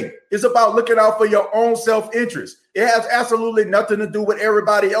the thing. It's about looking out for your own self-interest. It has absolutely nothing to do with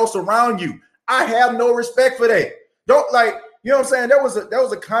everybody else around you. I have no respect for that. Don't like, you know what I'm saying? There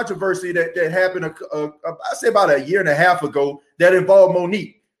was a controversy that happened, I say about a year and a half ago, that involved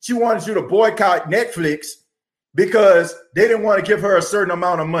Monique. She wanted you to boycott Netflix because they didn't want to give her a certain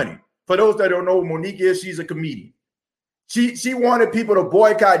amount of money. For those that don't know who Monique is, she's a comedian. She wanted people to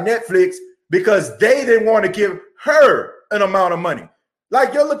boycott Netflix because they didn't want to give her an amount of money.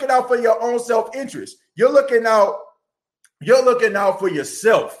 Like, you're looking out for your own self-interest. You're looking out for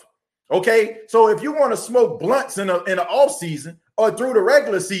yourself. Okay. So if you want to smoke blunts in the off season or through the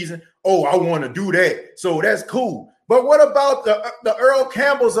regular season, oh, I want to do that. So that's cool. But what about the Earl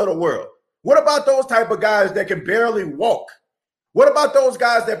Campbells of the world? What about those type of guys that can barely walk? What about those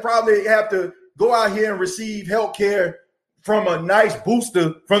guys that probably have to go out here and receive health care from a nice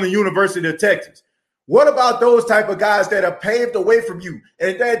booster from the University of Texas? What about those type of guys that are paved away from you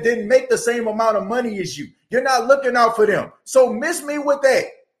and that didn't make the same amount of money as you? You're not looking out for them. So miss me with that.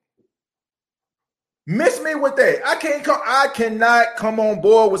 Miss me with that. I cannot come on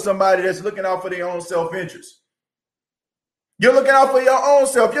board with somebody that's looking out for their own self-interest. You're looking out for your own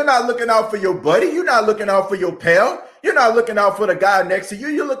self. You're not looking out for your buddy. You're not looking out for your pal. You're not looking out for the guy next to you.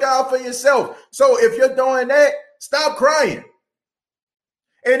 You're looking out for yourself. So if you're doing that, stop crying.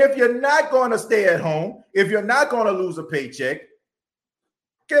 And if you're not going to stay at home, if you're not going to lose a paycheck,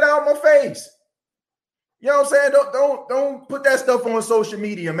 get out of my face. You know what I'm saying? Don't put that stuff on social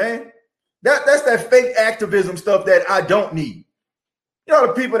media, man. That's that fake activism stuff that I don't need. You know,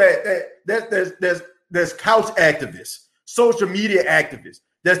 the people there's couch activists, social media activists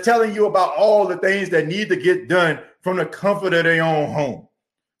that's telling you about all the things that need to get done from the comfort of their own home,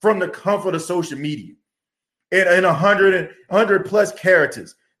 from the comfort of social media. In 100 plus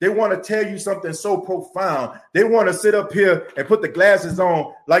characters. They want to tell you something so profound. They want to sit up here and put the glasses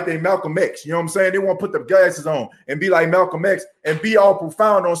on like they Malcolm X. You know what I'm saying? They want to put the glasses on and be like Malcolm X and be all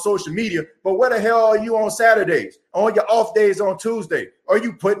profound on social media. But where the hell are you on Saturdays? On your off days on Tuesday? Are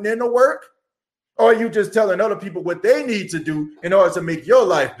you putting in the work? Or are you just telling other people what they need to do in order to make your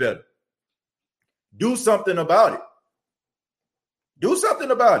life better? Do something about it. Do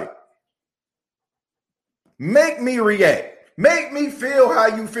something about it. Make me react. Make me feel how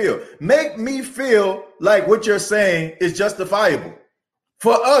you feel. Make me feel like what you're saying is justifiable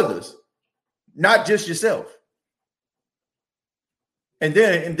for others, not just yourself. And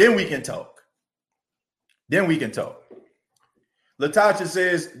then we can talk. Then we can talk. Latasha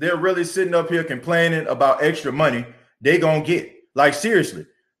says they're really sitting up here complaining about extra money they gonna get. Like, seriously,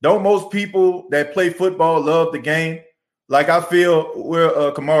 don't most people that play football love the game? Like, I feel where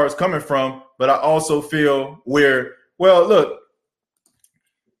Kamara's coming from, but I also feel where, well, look,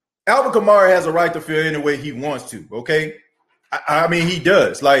 Alvin Kamara has a right to feel any way he wants to, okay? I mean, he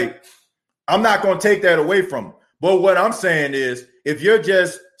does. Like, I'm not going to take that away from him. But what I'm saying is, if you're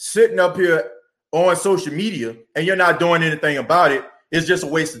just sitting up here on social media and you're not doing anything about it, it's just a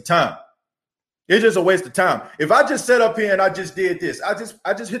waste of time. It's just a waste of time. If I just sat up here and I just did this, I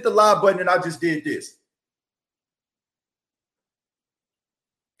just hit the live button and I just did this,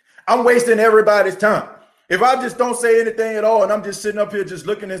 I'm wasting everybody's time. If I just don't say anything at all and I'm just sitting up here just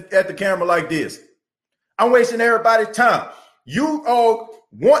looking at the camera like this, I'm wasting everybody's time. You all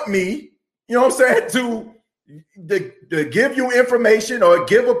want me, you know what I'm saying, to give you information or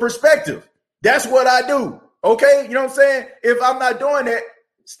give a perspective. That's what I do. Okay? You know what I'm saying? If I'm not doing that,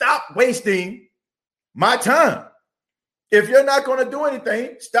 stop wasting my time. If you're not going to do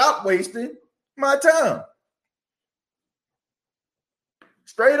anything, stop wasting my time.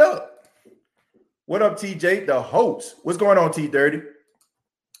 Straight up. What up, TJ? The host. What's going on, T30?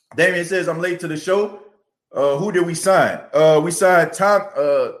 Damien says, I'm late to the show. Who did we sign? We signed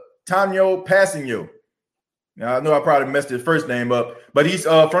Tonyo Passigno. Now, I know I probably messed his first name up, but he's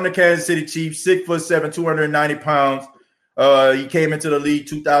from the Kansas City Chiefs, 6'7", 290 pounds. He came into the league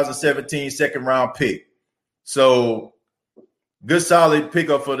 2017, second round pick. So good, solid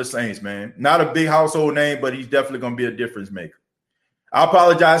pickup for the Saints, man. Not a big household name, but he's definitely going to be a difference maker. I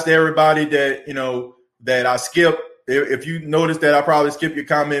apologize to everybody that, that I skipped. If you notice that I probably skipped your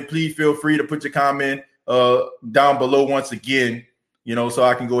comment, please feel free to put your comment down below once again, so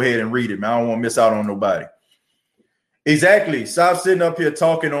I can go ahead and read it, man. I don't want to miss out on nobody. Exactly. Stop sitting up here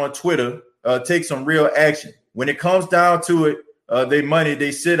talking on Twitter. Take some real action. When it comes down to it,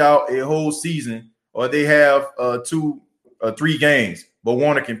 they sit out a whole season, or they have 3 games, but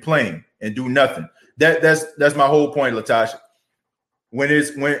want to complain and do nothing. That's my whole point, Latasha. When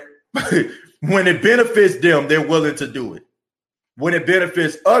when it benefits them, they're willing to do it. When it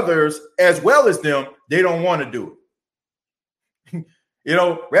benefits others as well as them, they don't want to do it.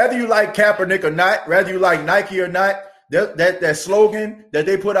 Rather you like Kaepernick or not, rather you like Nike or not, that slogan that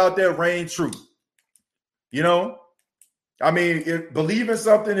they put out there reigns true. Believe in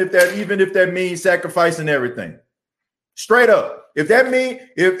something even if that means sacrificing everything. Straight up.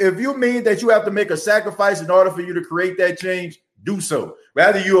 If you mean that you have to make a sacrifice in order for you to create that change, do so.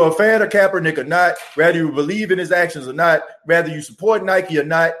 Whether you're a fan of Kaepernick or not, whether you believe in his actions or not, whether you support Nike or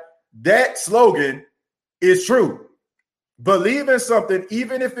not, that slogan is true. Believe in something,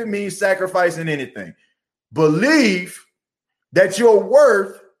 even if it means sacrificing anything. Believe that you're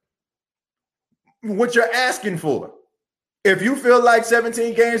worth what you're asking for. If you feel like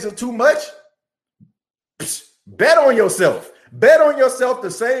 17 games is too much, bet on yourself. Bet on yourself the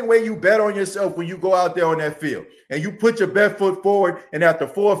same way you bet on yourself when you go out there on that field and you put your best foot forward. And after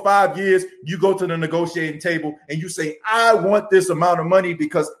 4 or 5 years, you go to the negotiating table and you say, I want this amount of money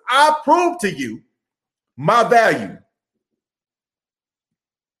because I proved to you my value.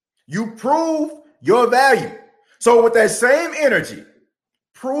 You prove your value. So with that same energy,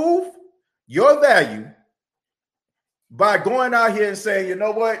 prove your value by going out here and saying, you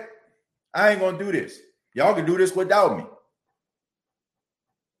know what? I ain't going to do this. Y'all can do this without me.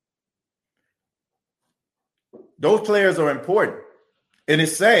 Those players are important. And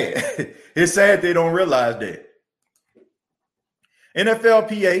it's sad. It's sad they don't realize that.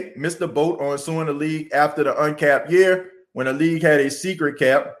 NFLPA missed the boat on suing the league after the uncapped year when the league had a secret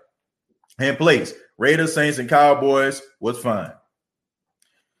cap in place. Raiders, Saints, and Cowboys was fine.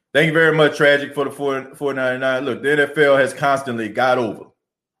 Thank you very much, Tragic, for the $4.99. Look, the NFL has constantly got over.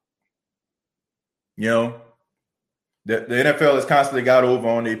 The NFL has constantly got over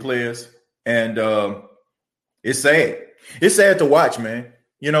on their players. And it's sad. It's sad to watch, man.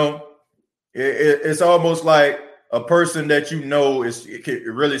 It's almost like a person that is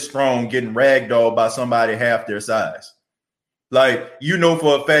really strong getting ragdolled by somebody half their size. Like,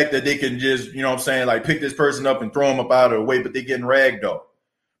 for a fact that they can just, like pick this person up and throw them up out of the way, but they're getting ragdolled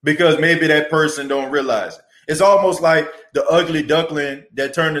because maybe that person don't realize it. It's almost like the ugly duckling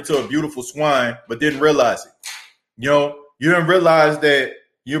that turned into a beautiful swine, but didn't realize it. You didn't realize that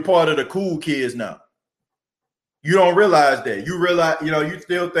you're part of the cool kids now. You don't realize that. You realize, you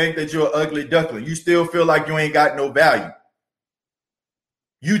still think that you're an ugly duckling. You still feel like you ain't got no value.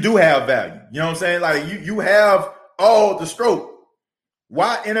 You do have value. You know what I'm saying? Like you have all the stroke.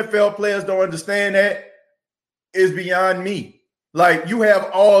 Why NFL players don't understand that is beyond me. Like, you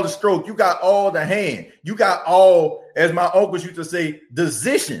have all the stroke. You got all the hand. You got all, as my uncles used to say,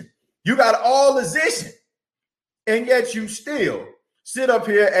 decision. You got all decision. And yet you still sit up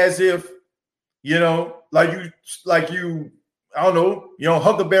here as if, like you, I don't know,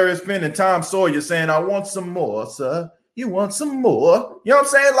 Huckleberry Finn and Tom Sawyer saying, I want some more, sir. You want some more? You know what I'm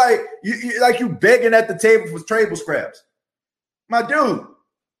saying? Like you begging at the table for table scraps. My dude,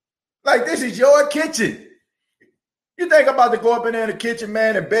 like, this is your kitchen. You think I'm about to go up in there in the kitchen,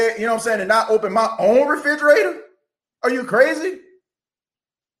 man, and beg, and not open my own refrigerator? Are you crazy?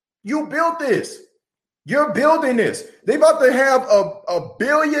 You built this. You're building this. They about to have a $1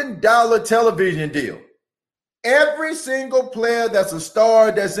 billion television deal. Every single player that's a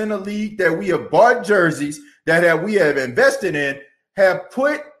star that's in the league that we have bought jerseys, that we have invested in, have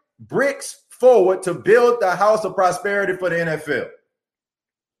put bricks forward to build the house of prosperity for the NFL.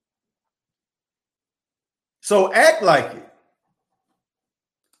 So act like it.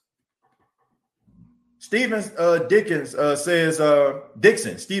 Stephen Dixon says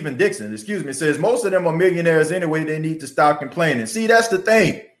most of them are millionaires anyway. They need to stop complaining. See, that's the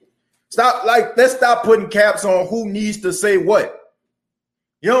thing. Let's stop putting caps on who needs to say what.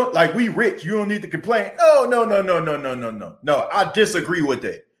 Like, we rich. You don't need to complain. No. I disagree with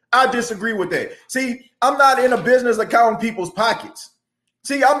that. See, I'm not in a business of counting people's pockets.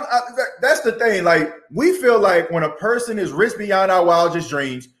 See, that's the thing. Like, we feel like when a person is rich beyond our wildest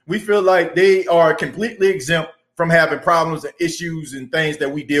dreams, we feel like they are completely exempt from having problems and issues and things that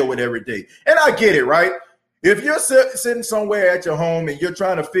we deal with every day. And I get it, right? If you're sitting somewhere at your home and you're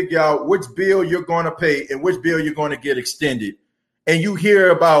trying to figure out which bill you're going to pay and which bill you're going to get extended, and you hear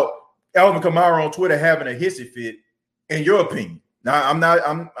about Alvin Kamara on Twitter having a hissy fit, in your opinion. Now,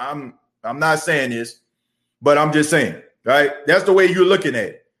 I'm not saying this, but I'm just saying. Right? That's the way you're looking at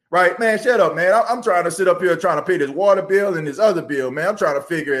it. right? Man, shut up, man. I'm trying to sit up here trying to pay this water bill and this other bill, man. I'm trying to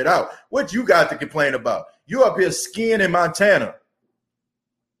figure it out. What you got to complain about? You up here skiing in Montana.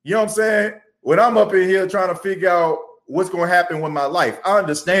 You know what I'm saying? When I'm up in here trying to figure out what's going to happen with my life, I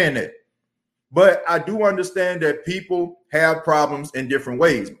understand that. But I do understand that people have problems in different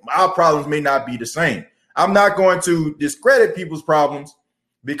ways. Our problems may not be the same. I'm not going to discredit people's problems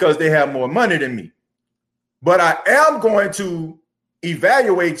because they have more money than me. But I am going to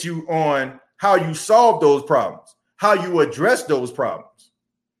evaluate you on how you solve those problems, how you address those problems.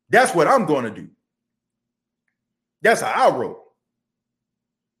 That's what I'm going to do. That's how I roll.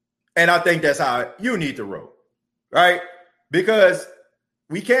 And I think that's how you need to roll, right? Because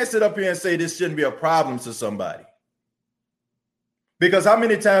we can't sit up here and say this shouldn't be a problem to somebody. Because how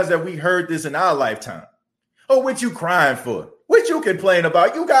many times have we heard this in our lifetime? Oh, what you crying for? What you complain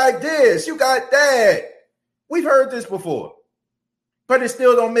about? You got this, you got that. We've heard this before. But it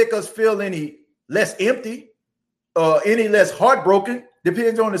still don't make us feel any less empty or any less heartbroken.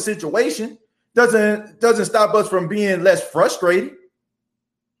 Depends on the situation. Doesn't stop us from being less frustrated.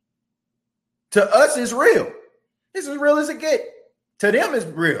 To us, it's real. It's as real as it get. To them, it's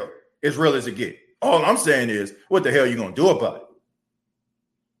real. As real as it get. All I'm saying is, what the hell are you going to do about it?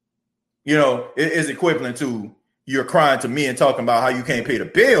 You know, it is equivalent to you're crying to me and talking about how you can't pay the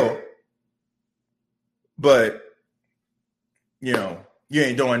bill, but, you know, you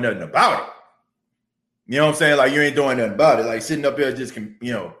ain't doing nothing about it. You know what I'm saying? Like, you ain't doing nothing about it. Like, sitting up there just, you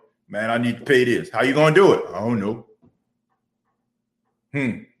know, man, I need to pay this. How you going to do it? I don't know.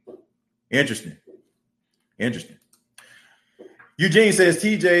 Interesting. Eugene says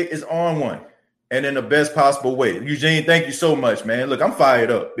TJ is on one and in the best possible way. Eugene, thank you so much, man. Look, I'm fired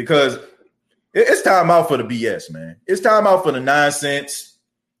up because it's time out for the BS, man. It's time out for the nonsense.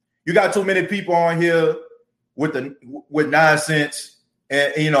 You got too many people on here with nonsense,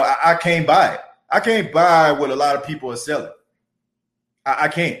 and you know I can't buy it. I can't buy what a lot of people are selling. I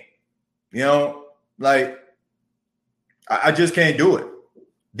can't. You know, like I just can't do it.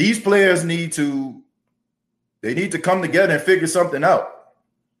 These players need to come together and figure something out.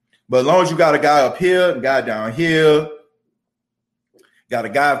 But as long as you got a guy up here, a guy down here, got a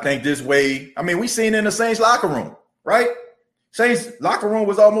guy think this way. I mean, we seen in the Saints locker room, right? Saints locker room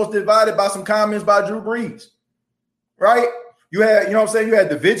was almost divided by some comments by Drew Brees, right? You had, you know what I'm saying? You had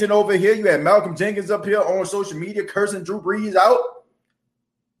division over here. You had Malcolm Jenkins up here on social media cursing Drew Brees out.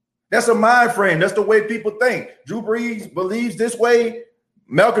 That's a mind frame. That's the way people think. Drew Brees believes this way.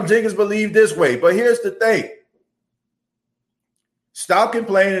 Malcolm Jenkins believes this way. But here's the thing. Stop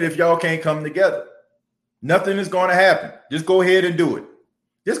complaining if y'all can't come together. Nothing is going to happen. Just go ahead and do it.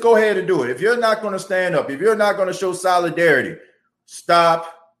 Just go ahead and do it. If you're not going to stand up, if you're not going to show solidarity,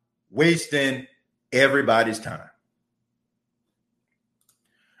 stop wasting everybody's time.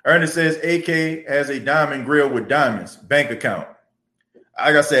 Ernest says AK has a diamond grill with diamonds, bank account.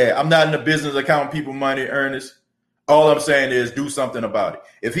 Like I said, I'm not in the business of counting people money, Ernest. All I'm saying is do something about it.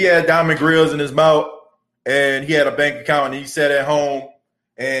 If he had diamond grills in his mouth and he had a bank account and he sat at home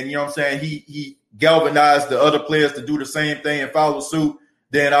and, you know what I'm saying, he galvanized the other players to do the same thing and follow suit,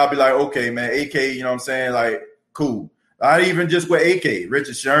 then I'll be like, okay, man, AK, you know what I'm saying, like, cool. Not even just with AK,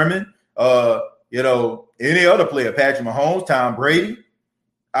 Richard Sherman, you know, any other player, Patrick Mahomes, Tom Brady,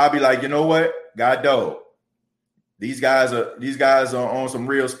 I'll be like, you know what, God dog, these guys are on some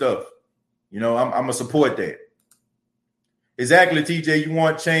real stuff. You know, I'm gonna support that. Exactly, TJ. You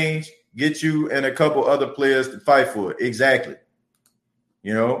want change? Get you and a couple other players to fight for it. Exactly.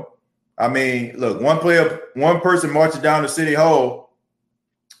 You know, I mean, look, one person marching down to City Hall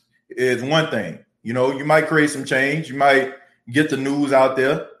is one thing. You know, you might create some change. You might get the news out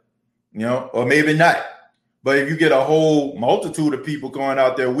there, you know, or maybe not. But if you get a whole multitude of people going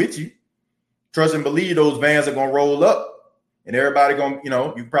out there with you, trust and believe those vans are going to roll up. And everybody going to, you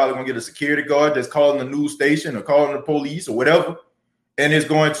know, you're probably going to get a security guard that's calling the news station or calling the police or whatever. And it's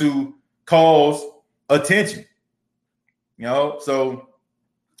going to cause attention. You know, so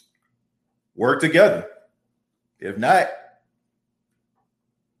work together. If not,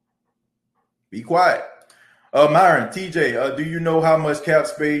 be quiet. Myron, TJ, do you know how much cap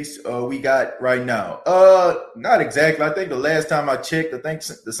space we got right now? Not exactly. I think the last time I checked, I think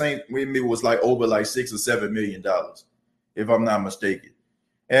the same maybe was like over like $6 or $7 million, if I'm not mistaken.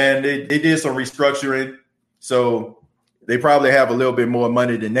 And they did some restructuring, so they probably have a little bit more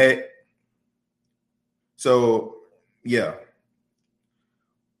money than that. So, yeah.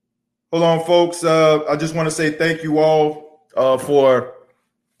 Hold on, folks. I just want to say thank you all for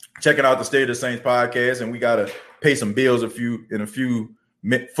checking out the State of the Saints podcast, and we got to pay some bills in a few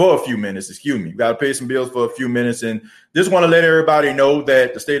for a few minutes. Excuse me. You got to pay some bills for a few minutes. And just want to let everybody know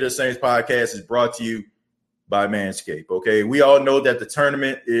that the State of the Saints podcast is brought to you by Manscaped. Okay. We all know that the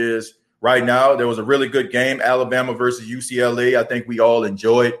tournament is right now. There was a really good game, Alabama versus UCLA. I think we all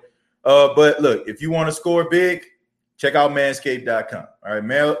enjoyed. But look, if you want to score big, check out manscaped.com. All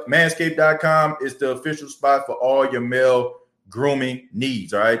right. Manscaped.com is the official spot for all your male grooming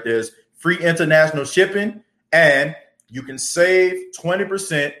needs. All right. There's free international shipping, and you can save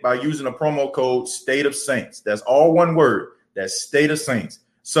 20% by using the promo code State of Saints. That's all one word. That's State of Saints.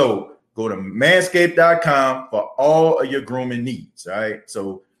 So go to manscaped.com for all of your grooming needs. All right.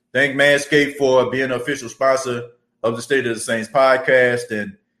 So thank Manscaped for being an official sponsor of the State of the Saints podcast.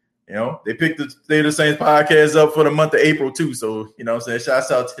 And, you know, they picked the State of the Saints podcast up for the month of April too. So, you know what I'm saying?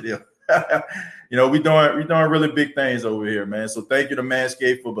 Shouts out to them. You know, we're doing really big things over here, man. So thank you to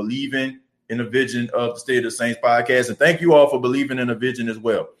Manscaped for believing in the vision of the State of the Saints podcast. And thank you all for believing in the vision as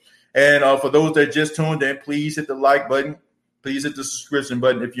well. And for those that just tuned in, please hit the like button. Please hit the subscription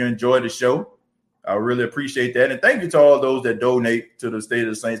button if you enjoy the show. I really appreciate that. And thank you to all those that donate to the State of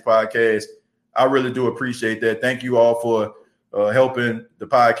the Saints podcast. I really do appreciate that. Thank you all for helping the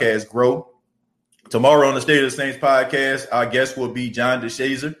podcast grow. Tomorrow on the State of the Saints podcast, our guest will be John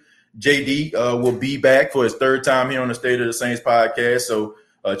DeShazer. JD will be back for his third time here on the State of the Saints podcast. So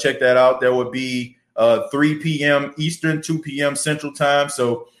check that out. There will be 3 p.m. Eastern, 2 p.m. Central time.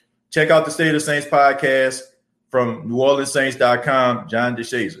 So check out the State of the Saints podcast from NewOrleansSaints.com, John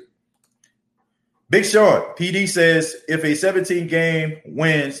DeShazer. Big Sean, PD says, if a 17-game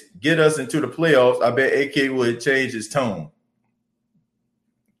wins get us into the playoffs, I bet AK would change his tone.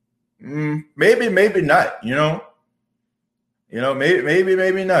 Maybe not, maybe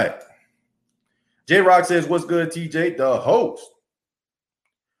not. J-Rock says, what's good, TJ? The host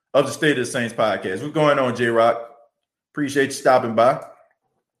of the State of the Saints podcast. What's going on, J-Rock? Appreciate you stopping by.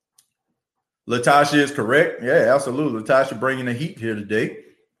 Latasha is correct. Yeah, absolutely. Latasha bringing the heat here today.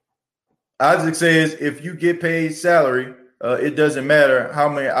 Isaac says, if you get paid salary, it doesn't matter how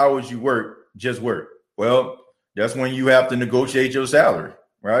many hours you work, just work. Well, that's when you have to negotiate your salary,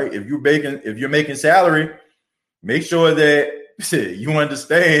 right? If you're making salary, make sure that you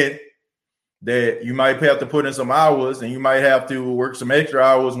understand that you might have to put in some hours and you might have to work some extra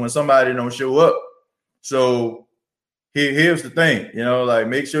hours when somebody don't show up. So here's the thing, like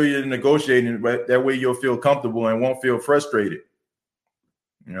make sure you're negotiating, but that way you'll feel comfortable and won't feel frustrated.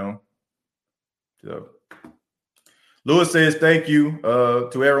 So Lewis says, thank you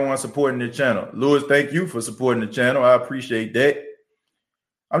to everyone supporting the channel. Lewis, thank you for supporting the channel. I appreciate that.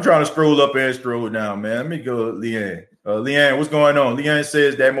 I'm trying to scroll up and scroll down, man. Let me go, Leanne. Leanne, what's going on? Leanne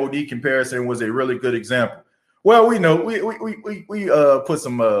says that Modi comparison was a really good example. Well, we know we put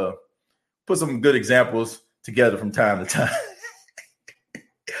some good examples together from time to time.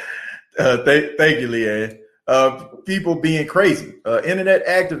 Thank you, Leanne. People being crazy. Internet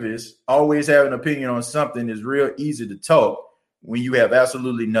activists always have an opinion on something. Is real easy to talk when you have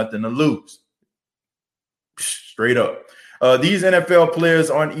absolutely nothing to lose. Straight up. These NFL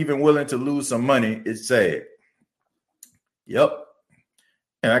players aren't even willing to lose some money. It's sad. Yep.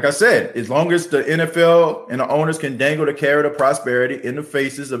 And like I said, as long as the NFL and the owners can dangle the carrot of prosperity in the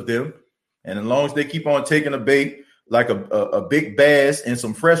faces of them, and as long as they keep on taking a bait like a big bass in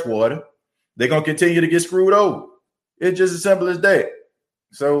some fresh water, they're going to continue to get screwed over. It's just as simple as that.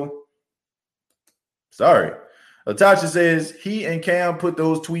 So, sorry. Tasha says, he and Cam put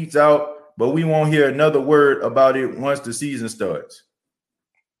those tweets out, but we won't hear another word about it once the season starts.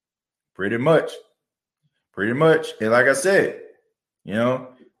 Pretty much. And like I said,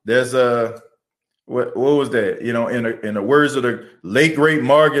 there's what was that? In the words of the late great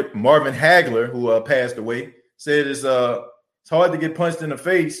Marvin Hagler, who passed away, said it's hard to get punched in the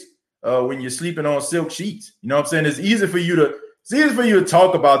face when you're sleeping on silk sheets. You know what I'm saying? It's easy for you to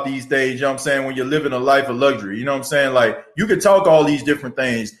talk about these things, you know what I'm saying, when you're living a life of luxury. You know what I'm saying? Like, you can talk all these different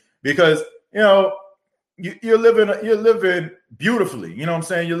things because, you're living beautifully. You know what I'm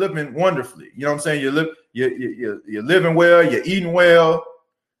saying? You're living wonderfully. You know what I'm saying? You're living well, you're eating well.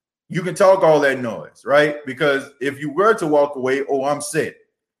 You can talk all that noise, right? Because if you were to walk away, I'm set.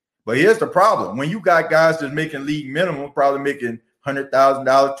 But here's the problem. When you got guys that's making league minimum, probably making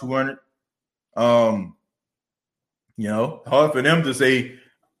 $100,000, $200,000, hard for them to say,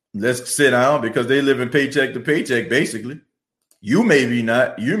 let's sit down, because they live in paycheck to paycheck, basically. You may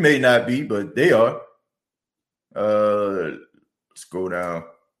not be, but they are. Let's go down.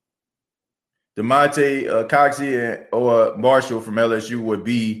 DeMonte Coxey or Marshall from LSU would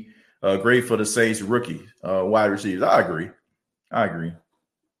be great for the Saints rookie wide receivers. I agree.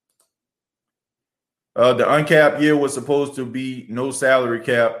 The uncapped year was supposed to be no salary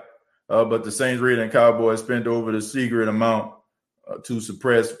cap, but the Saints, Raiders, and Cowboys spent over the secret amount to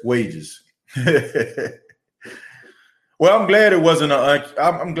suppress wages. Well, I'm glad it wasn't an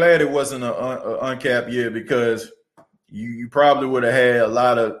uncapped year because you probably would have had a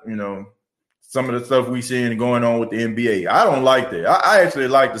lot of some of the stuff we seeing going on with the NBA. I don't like that. I actually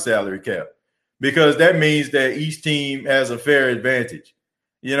like the salary cap because that means that each team has a fair advantage.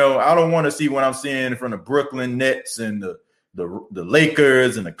 I don't want to see what I'm seeing from the Brooklyn Nets and the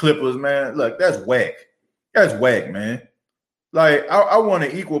Lakers and the Clippers, man. Look, that's whack. That's whack, man. Like, I want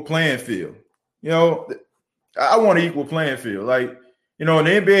an equal playing field. I want an equal playing field. Like, in the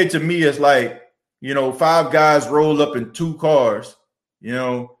NBA, to me, it's like, 5 guys roll up in 2 cars,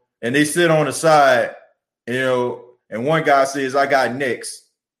 and they sit on the side, and one guy says, I got next.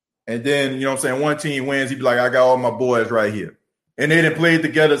 And then, one team wins. He'd be like, I got all my boys right here. And they didn't play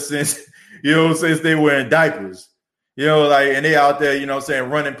together since they were in diapers. And they out there,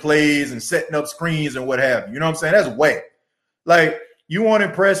 running plays and setting up screens and what have you. That's whack. Like, you want to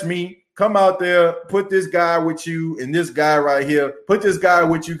impress me? Come out there, put this guy with you and this guy right here. Put this guy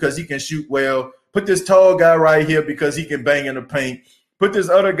with you because he can shoot well. Put this tall guy right here because he can bang in the paint. Put this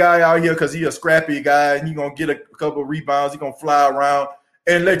other guy out here because he's a scrappy guy and he's going to get a couple of rebounds. He's going to fly around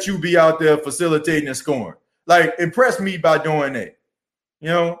and let you be out there facilitating and scoring. Like, impress me by doing that.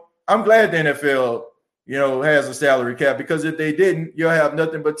 I'm glad the NFL, has a salary cap because if they didn't, you'll have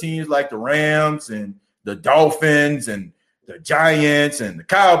nothing but teams like the Rams and the Dolphins and the Giants and the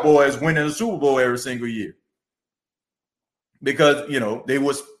Cowboys winning the Super Bowl every single year. Because, they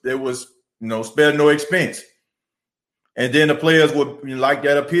was spare no expense. And then the players would like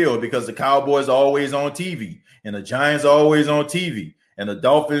that appeal because the Cowboys are always on TV and the Giants are always on TV and the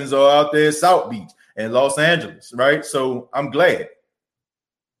Dolphins are out there at South Beach and Los Angeles, right? So I'm glad.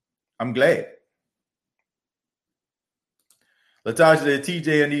 Latasha said,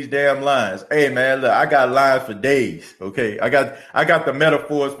 TJ and these damn lines. Hey, man, look, I got lines for days, okay? I got the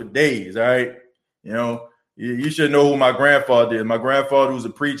metaphors for days, all right? You should know who my grandfather is. My grandfather was a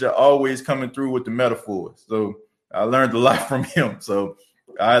preacher, always coming through with the metaphors. So I learned a lot from him. So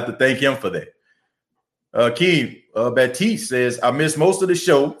I have to thank him for that. Keem Baptiste says, I missed most of the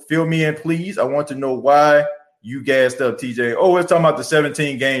show. Fill me in, please. I want to know why you gassed up, TJ. Oh, we're talking about the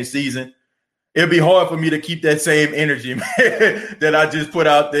 17-game season. It'd be hard for me to keep that same energy, man, that I just put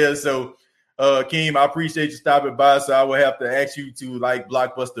out there. So, Keem, I appreciate you stopping by. So I will have to ask you to like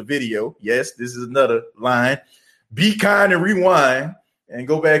Blockbuster Video. Yes, this is another line. Be kind and rewind and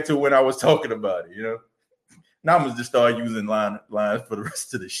go back to when I was talking about it, Now I'm going to just start using lines for the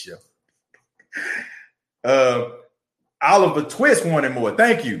rest of the show. Oliver Twist wanted more.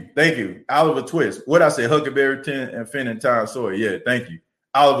 Thank you. Oliver Twist. What I say, Huckleberry 10 and Finn and Tom Sawyer. Yeah, thank you.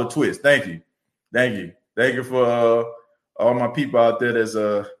 Oliver Twist. Thank you for all my people out there that's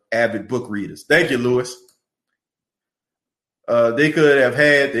avid book readers. Thank you, Lewis. They could have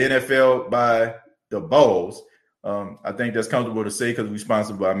had the NFL by the balls. I think that's comfortable to say because we're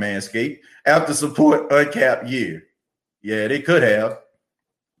sponsored by Manscaped. After support uncapped year. Yeah, they could have.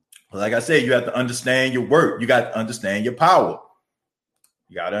 Like I said, you have to understand your work. You got to understand your power.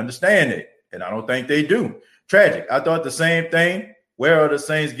 You got to understand it. And I don't think they do. Tragic. I thought the same thing. Where are the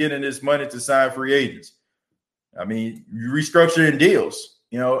Saints getting this money to sign free agents? I mean, you're restructuring deals,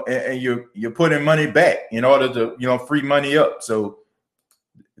 and you're putting money back in order to, free money up. So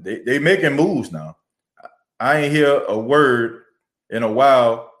they making moves now. I ain't hear a word in a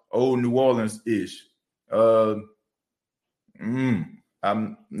while. Old New Orleans-ish.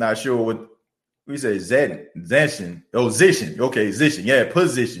 I'm not sure what we say. Zishin. Oh, Zishin. Okay, Zishin. Yeah,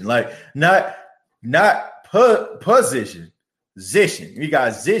 position. Like not position. Zishin. You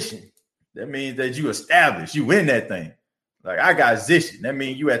got Zishin. That means that you established. You win that thing. Like I got Zishin. That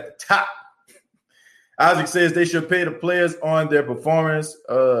means you at the top. Isaac says they should pay the players on their performance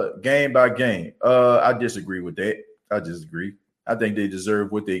game by game. I disagree with that. I disagree. I think they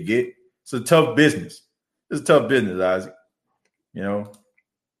deserve what they get. It's a tough business. It's a tough business, Isaac.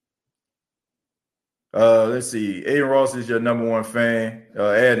 Let's see. Aiden Ross is your number one fan.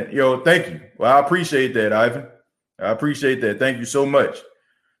 Adam, thank you. Well, I appreciate that, Ivan. I appreciate that. Thank you so much.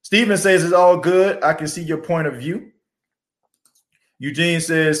 Steven says it's all good. I can see your point of view. Eugene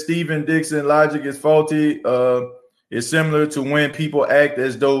says Steven Dixon logic is faulty. It's similar to when people act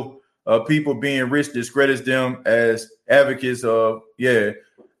as though people being rich discredits them as advocates of,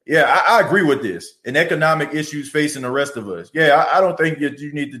 I agree with this. And economic issues facing the rest of us. Yeah, I don't think that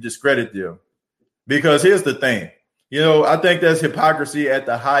you need to discredit them. Because here's the thing. I think that's hypocrisy at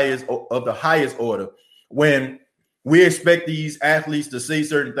the highest order when we expect these athletes to say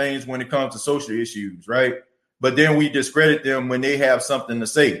certain things when it comes to social issues, right? But then we discredit them when they have something to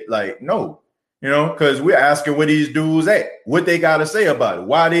say. Like, no, because we're asking where these dudes at, what they got to say about it,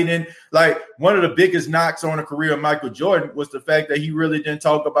 why they didn't. Like, one of the biggest knocks on the career of Michael Jordan was the fact that he really didn't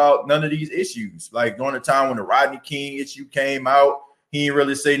talk about none of these issues. Like, during the time when the Rodney King issue came out, he didn't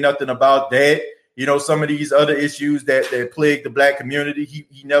really say nothing about that. Some of these other issues that plague the black community,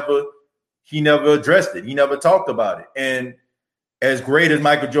 he never addressed it. He never talked about it. And as great as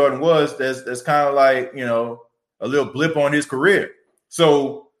Michael Jordan was, that's kind of like, a little blip on his career.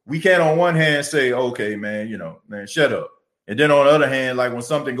 So we can't on one hand say, okay, man, shut up. And then on the other hand, like when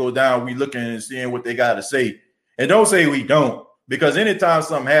something goes down, we looking and seeing what they got to say. And don't say we don't, because anytime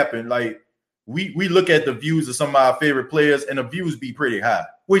something happens, like we look at the views of some of our favorite players and the views be pretty high,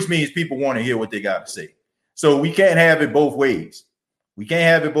 which means people want to hear what they got to say. So we can't have it both ways. We can't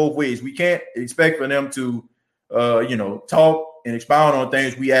have it both ways. We can't expect for them to, talk and expound on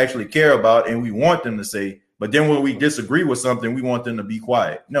things we actually care about and we want them to say. But then when we disagree with something, we want them to be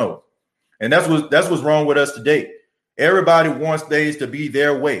quiet. No. And that's what's wrong with us today. Everybody wants things to be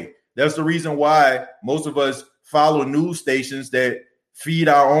their way. That's the reason why most of us follow news stations that feed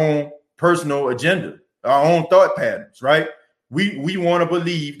our own personal agenda, our own thought patterns, right? We want to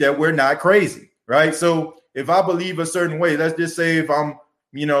believe that we're not crazy, right? So if I believe a certain way, let's just say if I'm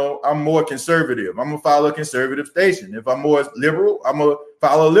more conservative, I'm gonna follow a conservative station. If I'm more liberal, I'm gonna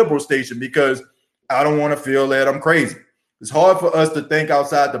follow a liberal station because I don't want to feel that I'm crazy. It's hard for us to think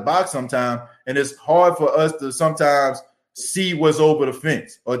outside the box sometimes, and it's hard for us to sometimes see what's over the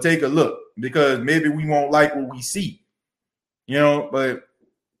fence or take a look because maybe we won't like what we see, but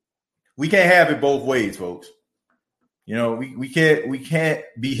we can't have it both ways, folks. We can't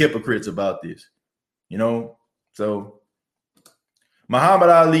be hypocrites about this, So Muhammad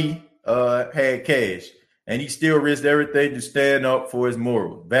Ali had cash, and he still risked everything to stand up for his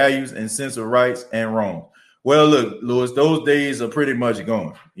morals, values, and sense of rights and wrongs. Well, look, Lewis, those days are pretty much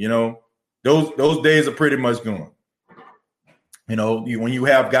gone. Those days are pretty much gone. When you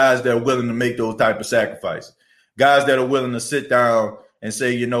have guys that are willing to make those type of sacrifices, guys that are willing to sit down and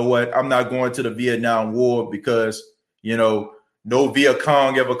say, you know what, I'm not going to the Vietnam War because, no Viet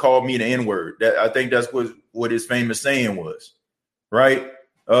Cong ever called me the N-word. I think that's what his famous saying was, right?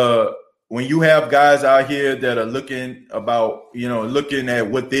 When you have guys out here that are looking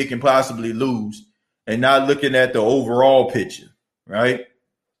at what they can possibly lose and not looking at the overall picture, right?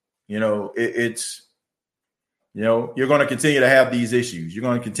 It's you're going to continue to have these issues. You're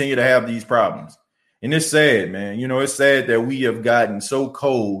going to continue to have these problems. And it's sad, man. It's sad that we have gotten so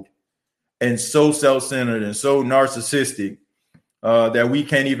cold and so self-centered and so narcissistic that we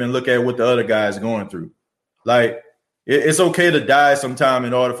can't even look at what the other guy's going through. Like, it's okay to die sometime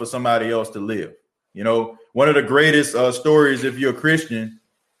in order for somebody else to live. One of the greatest stories, if you're a Christian,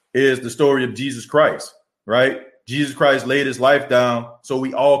 is the story of Jesus Christ, right? Jesus Christ laid his life down so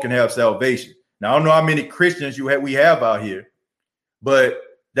we all can have salvation. Now, I don't know how many Christians we have out here, but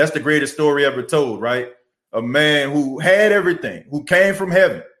that's the greatest story ever told, right? A man who had everything, who came from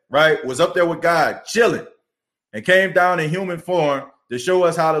heaven, right? Was up there with God, chilling, and came down in human form to show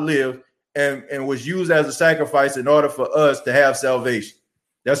us how to live and was used as a sacrifice in order for us to have salvation.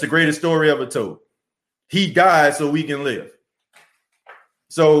 That's the greatest story ever told. He died so we can live.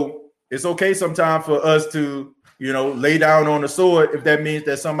 So it's okay sometimes for us to, lay down on the sword if that means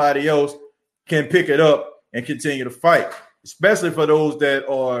that somebody else can pick it up and continue to fight, especially for those that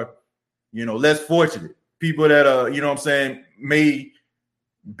are, less fortunate, people that are, may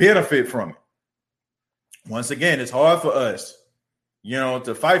benefit from it. Once again, it's hard for us,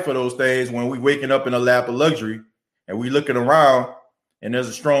 to fight for those things when we waking up in a lap of luxury and we looking around and there's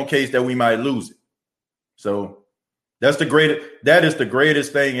a strong case that we might lose it. So that is the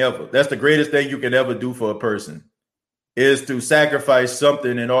greatest thing ever. That's the greatest thing you can ever do for a person, is to sacrifice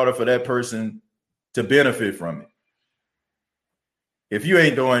something in order for that person to benefit from it. If you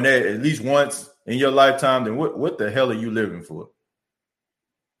ain't doing that at least once in your lifetime, then what the hell are you living for?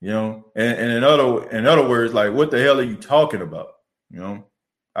 And in other words, like, what the hell are you talking about?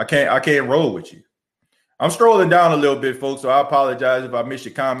 I can't roll with you. I'm scrolling down a little bit, folks, so I apologize if I missed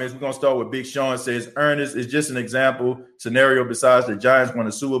your comments. We're going to start with Big Sean. Says, Ernest is just an example scenario besides the Giants won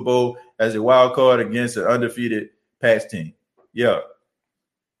the Super Bowl as a wild card against an undefeated Pats team. Yeah.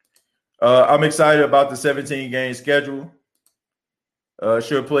 I'm excited about the 17-game schedule.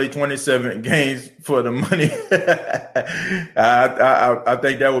 Should play 27 games for the money. I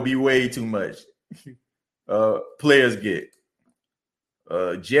think that would be way too much. Players get.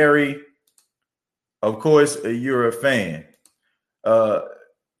 Jerry, of course, you're a fan.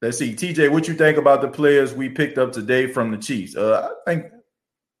 Let's see, TJ, what you think about the players we picked up today from the Chiefs? I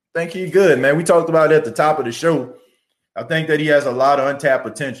think he's good, man. We talked about it at the top of the show. I think that he has a lot of untapped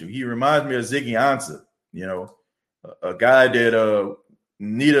potential. He reminds me of Ziggy Ansah, a guy that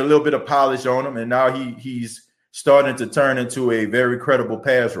needed a little bit of polish on him, and now he's starting to turn into a very credible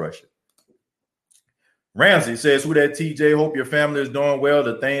pass rusher. Ramsey says, who that TJ? Hope your family is doing well.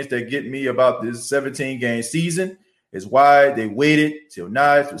 The things that get me about this 17-game season is why they waited till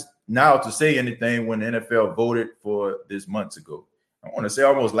now to say anything when the NFL voted for this months ago. I want to say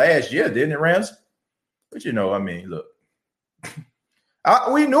almost last year, didn't it, Ramsey? But, look.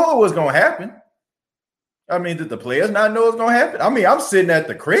 We knew it was going to happen. Did the players not know it was going to happen? I'm sitting at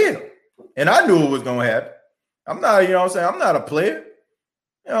the crib, and I knew it was going to happen. I'm not, I'm not a player.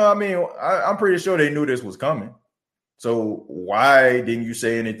 I'm pretty sure they knew this was coming. So why didn't you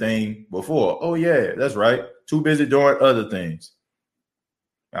say anything before? Oh, yeah, that's right. Too busy doing other things.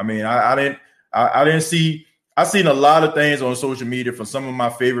 I didn't see – I've seen a lot of things on social media from some of my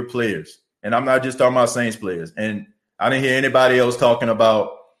favorite players, and I'm not just talking about Saints players. And I didn't hear anybody else talking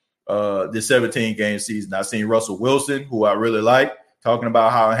about the 17-game season. I seen Russell Wilson, who I really like, talking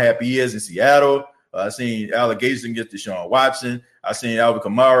about how unhappy he is in Seattle. I seen allegations against Deshaun Watson. I seen Alvin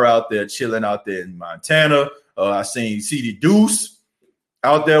Kamara out there chilling out there in Montana. I seen CD Deuce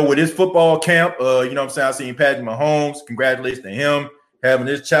out there with his football camp. I seen Patrick Mahomes. Congratulations to him having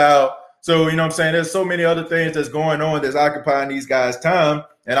his child. So, there's so many other things that's going on that's occupying these guys' time.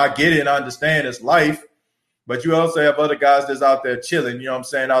 And I get it and I understand it's life. But you also have other guys that's out there chilling,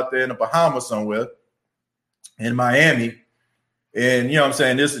 out there in the Bahamas somewhere, in Miami. And,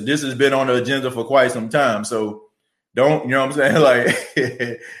 this has been on the agenda for quite some time. So don't,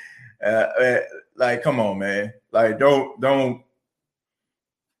 like, come on, man. Like, don't.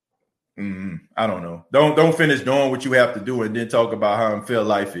 I don't know. Don't finish doing what you have to do and then talk about how unfair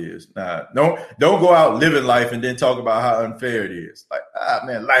life is. Nah, don't go out living life and then talk about how unfair it is. Like,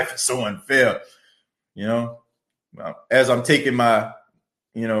 man, life is so unfair. As I'm taking my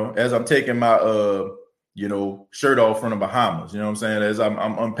shirt off from the Bahamas, as I'm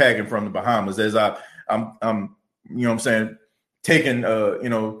unpacking from the Bahamas, as I'm taking,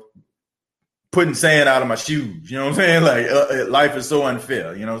 putting sand out of my shoes, like life is so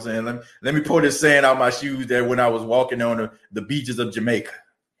unfair, let me pour this sand out my shoes there when I was walking on the beaches of Jamaica,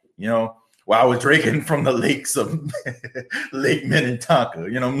 while I was drinking from the lakes of Lake Minnetonka,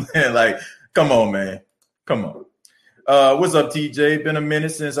 like, come on, man. Come on. What's up, TJ? Been a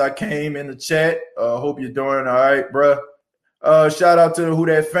minute since I came in the chat. Hope you're doing all right, bro. Shout out to the Who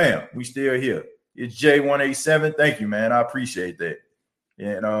Dat fam. We still here. It's J187. Thank you, man. I appreciate that.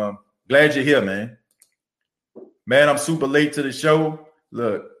 And glad you're here, man. Man, I'm super late to the show.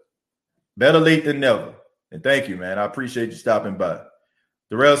 Look, better late than never. And thank you, man. I appreciate you stopping by.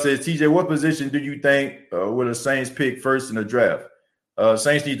 Darrell says, TJ, what position do you think will the Saints pick first in the draft?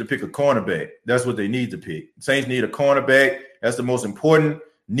 Saints need to pick a cornerback. That's what they need to pick. Saints need a cornerback. That's the most important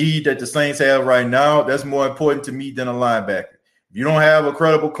need that the Saints have right now. That's more important to me than a linebacker. If you don't have a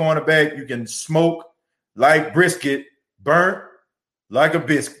credible cornerback, you can smoke like brisket, burnt like a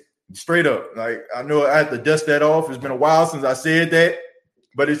biscuit. Straight up. Like, I know I have to dust that off. It's been a while since I said that,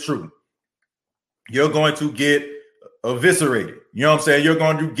 but it's true. You're going to get eviscerated. You know what I'm saying? You're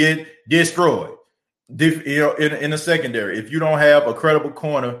going to get destroyed. In the secondary, if you don't have a credible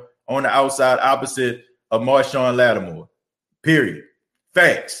corner on the outside opposite of Marshawn Lattimore, period.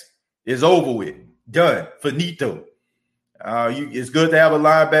 Facts. It's over with. Done. Finito. It's good to have a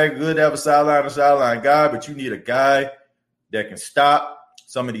linebacker, good to have a sideline guy, but you need a guy that can stop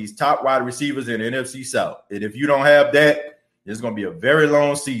some of these top wide receivers in the NFC South. And if you don't have that, it's going to be a very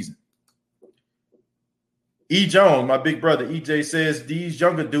long season. E. Jones, my big brother, EJ says these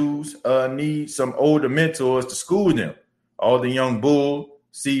younger dudes need some older mentors to school them. All the young bull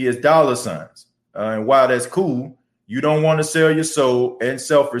see is dollar signs. And while that's cool, you don't want to sell your soul and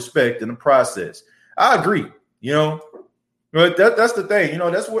self-respect in the process. I agree, But that's the thing,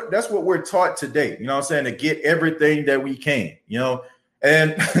 that's what we're taught today, what I'm saying, to get everything that we can,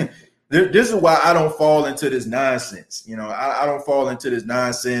 And this is why I don't fall into this nonsense. I don't fall into this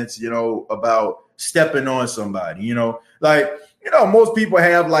nonsense, about stepping on somebody, most people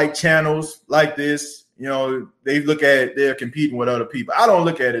have like channels like this, they look at they're competing with other people. I don't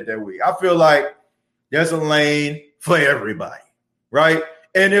look at it that way. I feel like there's a lane for everybody, right?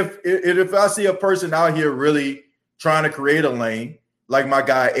 And if I see a person out here really trying to create a lane, like my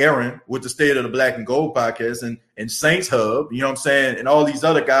guy Aaron with the State of the Black and Gold podcast and Saints Hub, and all these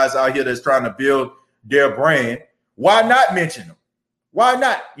other guys out here that's trying to build their brand, why not mention them? Why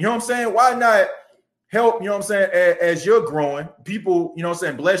not? Why not help, you know what I'm saying, as you're growing, people, you know what I'm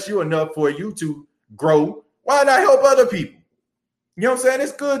saying, bless you enough for you to grow. Why not help other people? You know what I'm saying?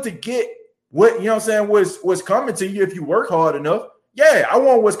 It's good to get what, you know what I'm saying, what's coming to you if you work hard enough. Yeah, I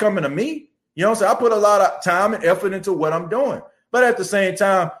want what's coming to me. You know what I'm saying? I put a lot of time and effort into what I'm doing. But at the same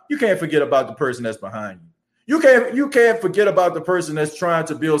time, you can't forget about the person that's behind you. You can't forget about the person that's trying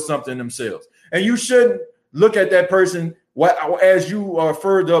to build something themselves. And you shouldn't look at that person as you are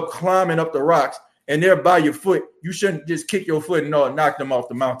further up climbing up the rocks and they're by your foot. You shouldn't just kick your foot and knock them off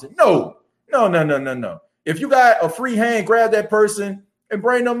the mountain. No. If you got a free hand, grab that person and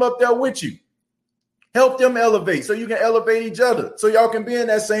bring them up there with you. Help them elevate so you can elevate each other so y'all can be in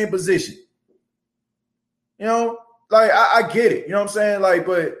that same position. You know, like I get it. You know what I'm saying? Like,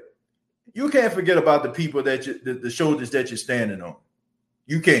 but you can't forget about the people that the shoulders that you're standing on.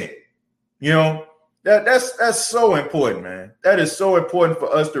 You can't. You know, that's so important, man. That is so important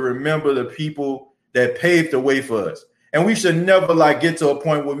for us to remember the people that paved the way for us. And we should never get to a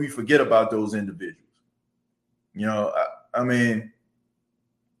point where we forget about those individuals. You know, I mean,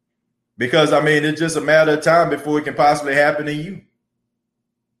 because it's just a matter of time before it can possibly happen to you.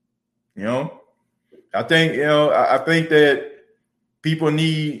 You know, I think that people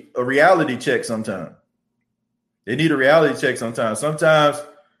need a reality check sometimes. They need a reality check sometimes. Sometimes,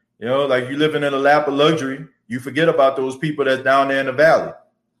 you know, like you living in a lap of luxury, you forget about those people that's down there in the valley.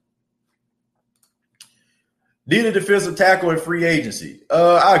 Need a defensive tackle in free agency.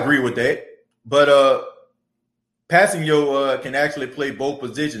 I agree with that. But Passanio can actually play both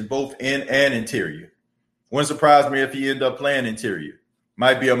positions, both in and interior. Wouldn't surprise me if he ended up playing interior.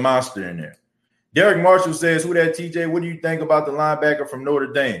 Might be a monster in there. Derek Marshall says, who that, TJ? What do you think about the linebacker from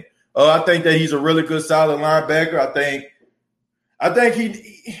Notre Dame? I think that he's a really good, solid linebacker. I think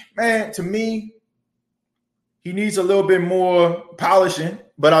he, to me, he needs a little bit more polishing.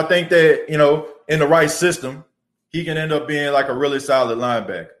 But I think that, you know, in the right system, he can end up being like a really solid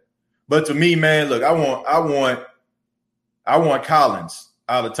linebacker. But to me, man, look, I want Collins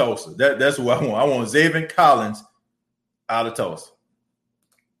out of Tulsa. That's who I want. I want Zaven Collins out of Tulsa.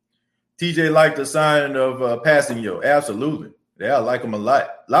 TJ liked the signing of Passanio. Absolutely. Yeah, I like him a lot.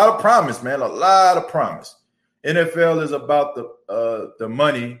 A lot of promise, man. A lot of promise. NFL is about the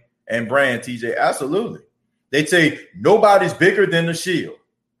money and brand, TJ. Absolutely. They say nobody's bigger than the Shield.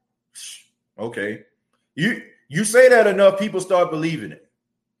 Okay. You say that enough, people start believing it.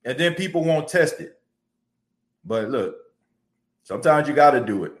 And then people won't test it. But look, sometimes you got to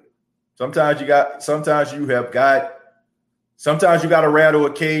do it. Sometimes you got to rattle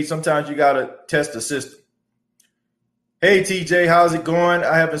a cage. Sometimes you got to test the system. Hey, TJ, how's it going?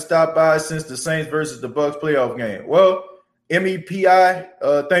 I haven't stopped by since the Saints versus the Bucs playoff game. Well,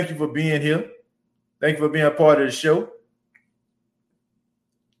 MEPI, thank you for being here. Thank you for being a part of the show.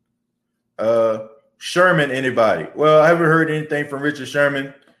 Sherman, anybody? Well, I haven't heard anything from Richard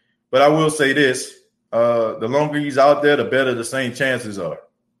Sherman, but I will say this. The longer he's out there, the better the Saints chances are.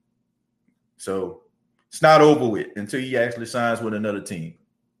 So it's not over with until he actually signs with another team.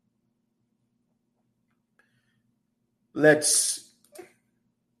 Let's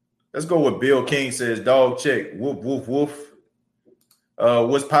go with Bill King says, dog check. Woof, woof, woof.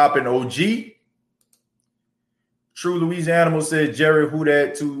 What's popping, OG? True Louisiana Animal says, Jerry, who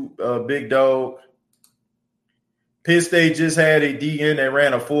that to Big Dog? Penn State just had a DN that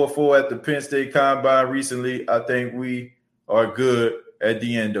ran a 4.4 at the Penn State Combine recently. I think we are good at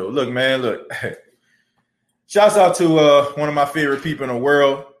the end, though. Look, man, look. Shouts out to one of my favorite people in the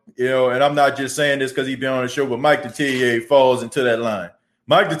world, you know, and I'm not just saying this because he's been on the show, but Mike Detillier falls into that line.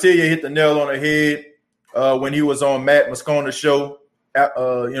 Mike Detillier hit the nail on the head when he was on Matt Moscona's show,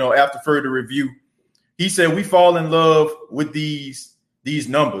 after further review. He said we fall in love with these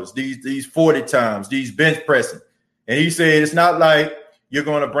numbers, these 40 times, these bench pressing. And he said it's not like you're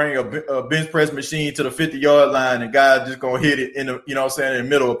going to bring a bench press machine to the 50-yard line and guys just going to hit it in the, you know what I'm saying, in the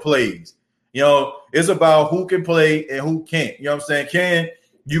middle of plays. You know, it's about who can play and who can't. You know what I'm saying? Can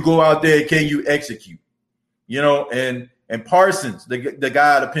you go out there? Can you execute? You know, and Parsons, the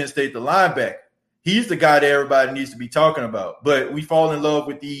guy at Penn State, the linebacker, he's the guy that everybody needs to be talking about. But we fall in love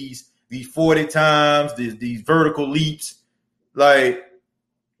with these 40 times, these vertical leaps. Like,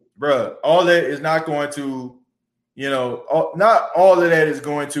 bruh, all that is not going to, you know, not all of that is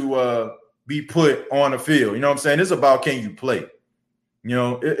going to be put on the field. You know what I'm saying? It's about can you play. You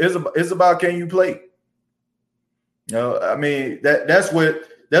know, it's about can you play. You know, I mean, that's what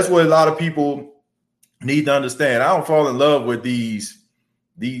a lot of people need to understand. I don't fall in love with these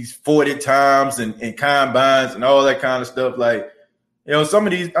 40 times and combines and all that kind of stuff. Like, you know, some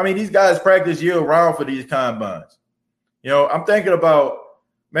of these guys practice year round for these combines. You know, I'm thinking about,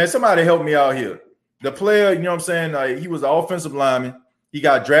 man, somebody help me out here. the player, you know what I'm saying? Like, he was an offensive lineman. He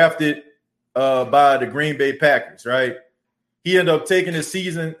got drafted by the Green Bay Packers, right? He ended up taking his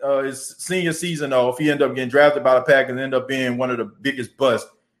senior season off. He ended up getting drafted by the Packers and ended up being one of the biggest busts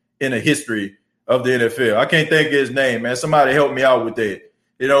in the history of the NFL. I can't think of his name, man. Somebody help me out with that.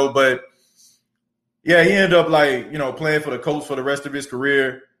 But yeah, he ended up playing for the Colts for the rest of his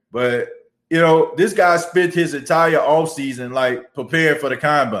career. But, this guy spent his entire offseason preparing for the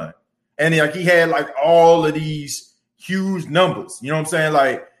combine. And he had all of these huge numbers. You know what I'm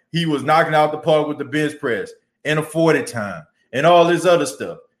saying? He was knocking out the park with the bench press and a 40 time and all this other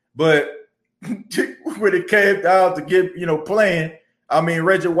stuff. But when it came down to get, playing,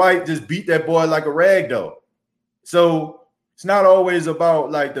 Reggie White just beat that boy like a rag doll. So it's not always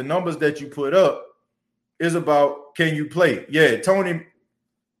about the numbers that you put up. It's about, can you play? Yeah, Tony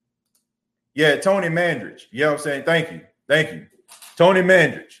Mandridge. You know what I'm saying? Thank you. Tony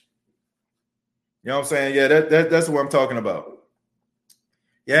Mandridge. You know what I'm saying? Yeah, that's what I'm talking about.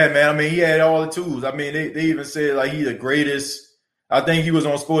 Yeah, man. He had all the tools. They even said he's the greatest. I think he was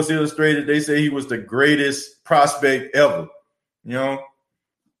on Sports Illustrated. They say he was the greatest prospect ever.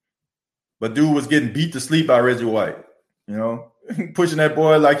 But dude was getting beat to sleep by Reggie White. Pushing that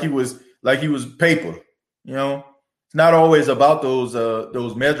boy like he was paper. It's not always about those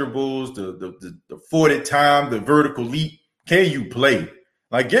measurables, the 40 time, the vertical leap. Can you play?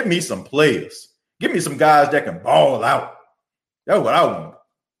 Give me some players. Give me some guys that can ball out. That's what I want.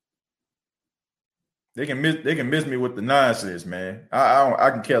 They can miss me with the nonsense, man.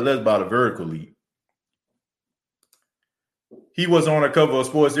 I can care less about a vertical leap. He was on the cover of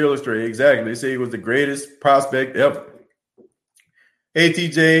Sports Illustrated. Exactly. They say he was the greatest prospect ever. Hey,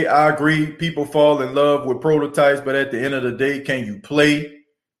 TJ, I agree. People fall in love with prototypes, but at the end of the day, can you play?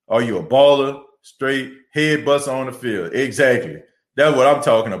 Are you a baller? Straight head buster on the field. Exactly. That's what I'm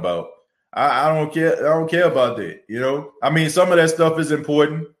talking about. I don't care. I don't care about that. Some of that stuff is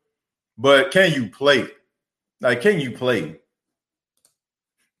important, but can you play? Can you play?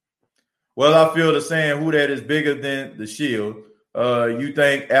 Well, I feel the saying, who that is bigger than the Shield? You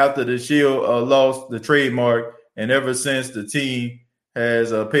think after the Shield lost the trademark and ever since the team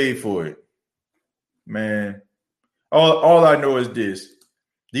has paid for it? Man, all I know is this.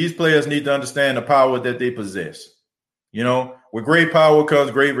 These players need to understand the power that they possess. With great power comes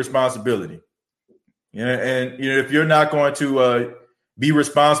great responsibility. And if you're not going to be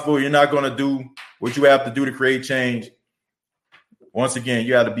responsible, you're not going to do what you have to do to create change. Once again,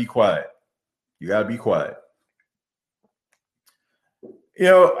 you got to be quiet. You got to be quiet.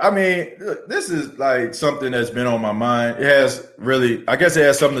 This is something that's been on my mind. It has really, I guess it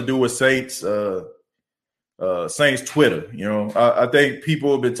has something to do with Saints Twitter. I think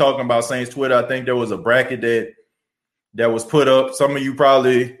people have been talking about Saints Twitter. I think there was a bracket that was put up. Some of you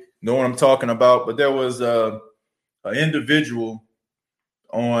probably know what I'm talking about, but there was an individual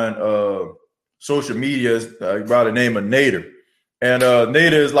on social media by the name of Nader. And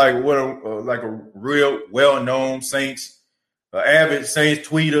Nader is a real well-known Saints, avid Saints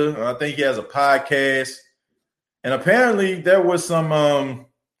tweeter. I think he has a podcast. And apparently there was some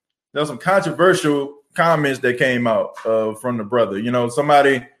controversial comments that came out from the brother.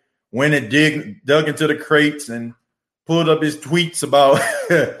 Somebody went and dug into the crates and pulled up his tweets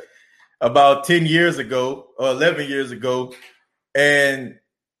about 10 years ago or 11 years ago. And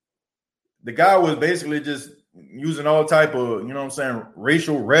the guy was basically just using all type of,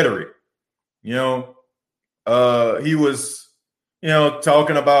 racial rhetoric. He was,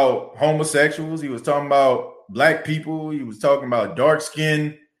 talking about homosexuals. He was talking about black people. He was talking about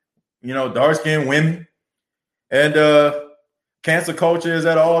dark-skinned women. And cancer culture is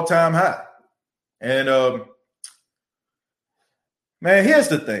at an all-time high. And, man, here's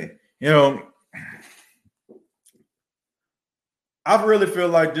the thing. I really feel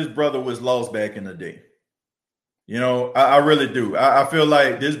like this brother was lost back in the day. I really do. I feel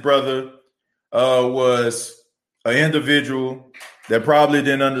like this brother was an individual that probably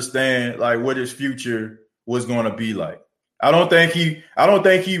didn't understand what his future was going to be like. I don't think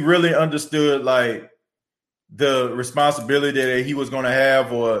he really understood the responsibility that he was going to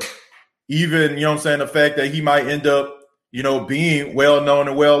have, or even, the fact that he might end up, being well known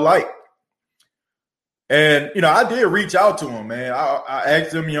and well liked. And, I did reach out to him, man. I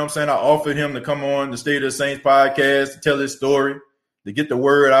asked him, I offered him to come on the State of the Saints podcast to tell his story, to get the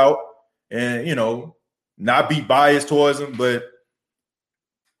word out and, not be biased towards him. But,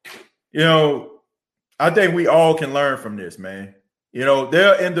 I think we all can learn from this, man. There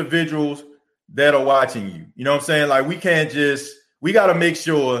are individuals that are watching you. You know what I'm saying? We got to make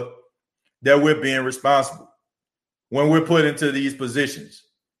sure that we're being responsible when we're put into these positions.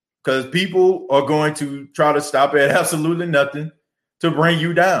 because people are going to try to stop at absolutely nothing to bring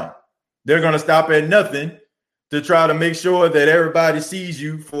you down. They're going to stop at nothing to try to make sure that everybody sees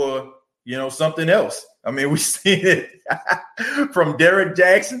you for, something else. I mean, we've seen it from Derek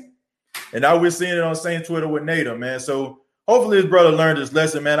Jackson, and now we're seeing it on Saint Twitter with Nader, man. So hopefully his brother learned his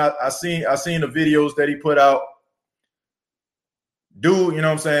lesson, man. I seen the videos that he put out. Dude,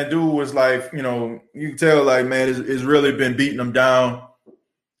 dude was like, you can tell, like, man, it's really been beating him down.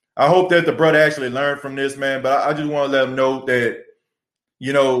 I hope that the brother actually learned from this, man. But I just want to let him know that,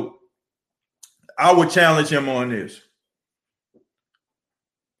 I would challenge him on this.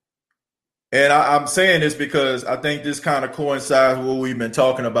 And I'm saying this because I think this kind of coincides with what we've been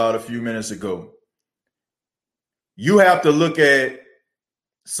talking about a few minutes ago. You have to look at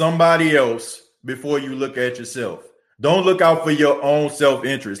somebody else before you look at yourself. Don't look out for your own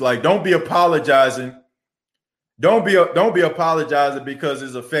self-interest. Like, don't be apologizing. Don't be apologizing because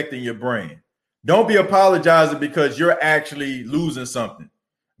it's affecting your brain. Don't be apologizing because you're actually losing something.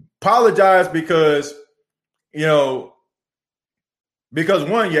 Apologize because, because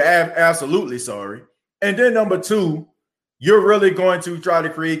one, you're absolutely sorry. And then number two, you're really going to try to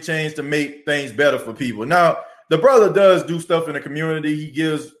create change to make things better for people. Now, the brother does do stuff in the community. He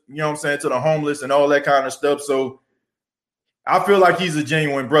gives, to the homeless and all that kind of stuff. So I feel like he's a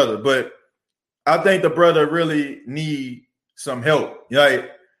genuine brother, but I think the brother really need some help. Like,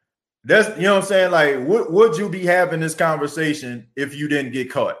 that's, like, would you be having this conversation if you didn't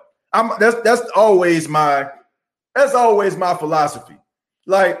get caught? That's always my philosophy.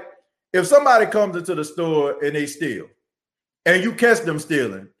 Like, if somebody comes into the store and they steal and you catch them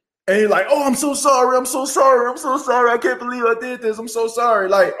stealing and you're like, oh, I'm so sorry. I can't believe I did this. I'm so sorry.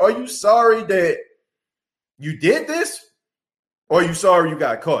 Like, are you sorry that you did this? Or are you sorry you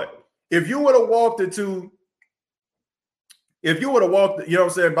got caught? If you would have walked, about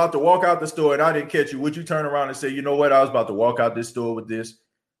to walk out the store and I didn't catch you, would you turn around and say, you know what? I was about to walk out this store with this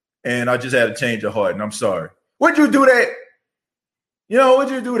and I just had a change of heart and I'm sorry. Would you do that? Would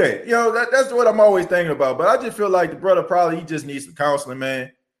you do that? That's what I'm always thinking about. But I just feel like the brother he just needs some counseling,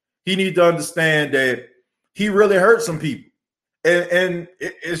 man. He needs to understand that he really hurt some people. And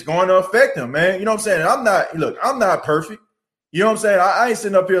it's going to affect him, man. You know what I'm saying? I'm not perfect. You know what I'm saying? I ain't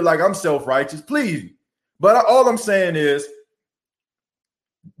sitting up here like I'm self-righteous, please. But all I'm saying is,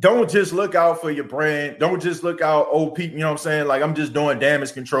 don't just look out for your brand. Don't just look out, people, you know what I'm saying? Like, I'm just doing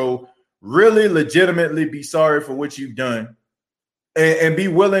damage control. Really legitimately be sorry for what you've done and be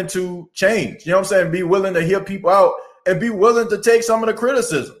willing to change. You know what I'm saying? Be willing to hear people out and be willing to take some of the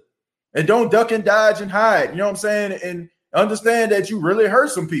criticism. And don't duck and dodge and hide. You know what I'm saying? And understand that you really hurt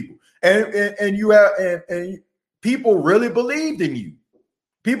some people. And you have and people really believed in you.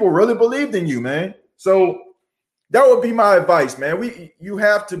 People really believed in you, man. So that would be my advice, man. You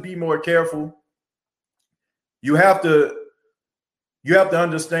have to be more careful. You have to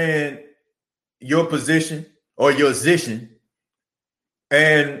understand your position or your position.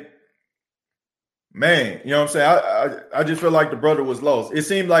 And man, you know what I'm saying? I just feel like the brother was lost. It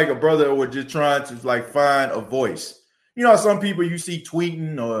seemed like a brother was just trying to like find a voice. You know, some people you see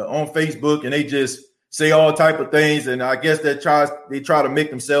tweeting or on Facebook and they just say all type of things, and I guess they try to make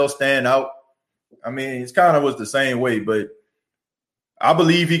themselves stand out. I mean, it's kind of was the same way, but I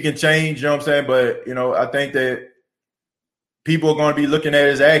believe he can change, you know what I'm saying? But, I think that people are going to be looking at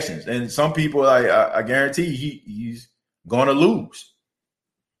his actions, and some people, I guarantee he's going to lose.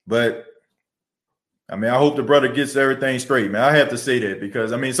 But, I mean, I hope the brother gets everything straight, man. I have to say that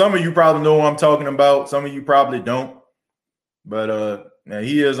because, I mean, some of you probably know what I'm talking about. Some of you probably don't. But man,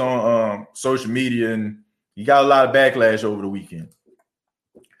 he is on social media, and he got a lot of backlash over the weekend.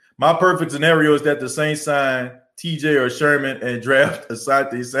 My perfect scenario is that the Saints sign TJ or Sherman and draft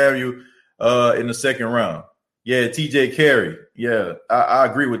Asante Samuel in the second round. Yeah, TJ Carey. Yeah, I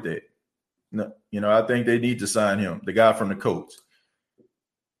agree with that. No, I think they need to sign him, the guy from the Colts.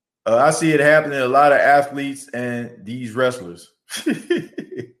 I see it happening to a lot of athletes and these wrestlers.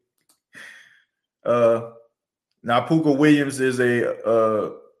 Now, Puka Williams is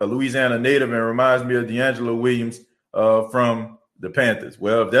a Louisiana native and reminds me of D'Angelo Williams from the Panthers.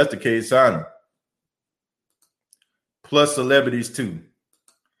 Well, if that's the case, sign him. Plus celebrities too.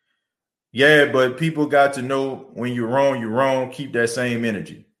 Yeah, but people got to know when you're wrong. Keep that same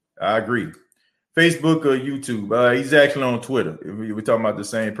energy. I agree. Facebook or YouTube. He's actually on Twitter. If we're talking about the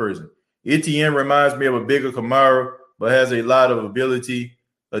same person. Etienne reminds me of a bigger Kamara, but has a lot of ability.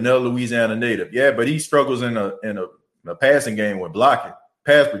 Another Louisiana native. Yeah, but he struggles in a passing game with blocking,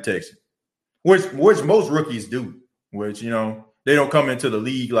 pass protection, which most rookies do, which, they don't come into the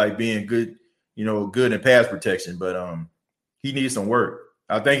league like being good, good in pass protection, but he needs some work.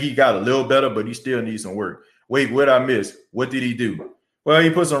 I think he got a little better, but he still needs some work. Wait, what I missed? What did he do? Well, he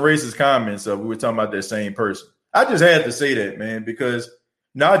put some racist comments up. We were talking about that same person. I just had to say that, man, because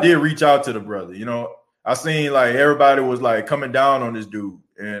I did reach out to the brother. I seen like everybody was like coming down on this dude.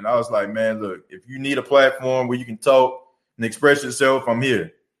 And I was like, man, look, if you need a platform where you can talk and express yourself, I'm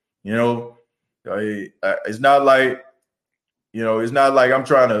here. It's not like, it's not like I'm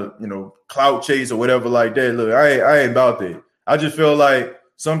trying to, clout chase or whatever like that. Look, I ain't about that. I just feel like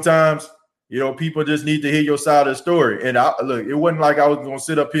sometimes, people just need to hear your side of the story. And look, it wasn't like I was going to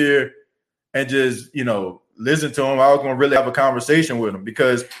sit up here and just, listen to him. I was going to really have a conversation with him,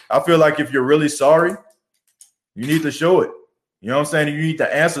 because I feel like if you're really sorry, you need to show it. You know what I'm saying? You need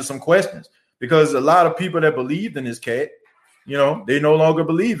to answer some questions, because a lot of people that believed in this cat, they no longer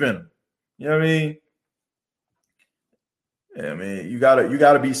believe in him. You know what I mean? Yeah, man, you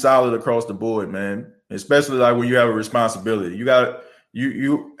gotta be solid across the board, man. Especially like when you have a responsibility.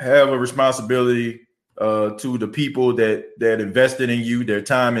 You have a responsibility to the people that invested in you, their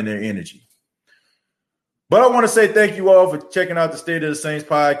time and their energy. But I want to say thank you all for checking out the State of the Saints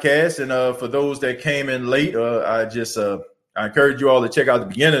podcast. And for those that came in late, I encourage you all to check out the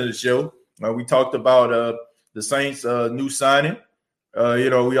beginning of the show. We talked about the Saints' new signing.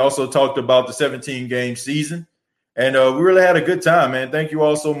 We also talked about the 17-game season. And we really had a good time, man. Thank you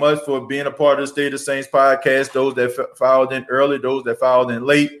all so much for being a part of the State of the Saints podcast. Those that filed in early, those that filed in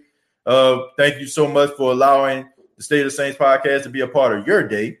late. Thank you so much for allowing the State of the Saints podcast to be a part of your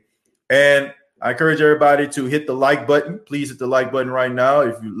day. And I encourage everybody to hit the like button. Please hit the like button right now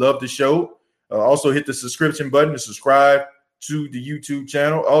if you love the show. Also hit the subscription button to subscribe to the YouTube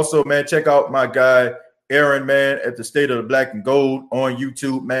channel. Also, man, check out my guy, Aaron, man, at the State of the Black and Gold on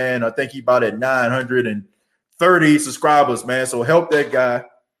YouTube, man. I think he about at 930 subscribers, man. So help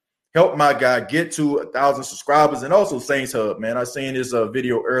my guy get to 1,000 subscribers. And also Saints Hub, man. I seen his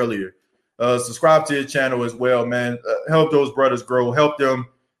video earlier. Subscribe to his channel as well, man. Help those brothers grow. Help them,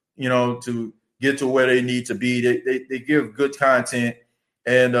 to get to where they need to be. They give good content,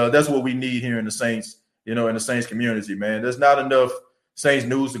 and that's what we need here in the Saints, in the Saints community, man. There's not enough Saints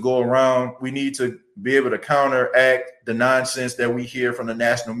news to go around. We need to be able to counteract the nonsense that we hear from the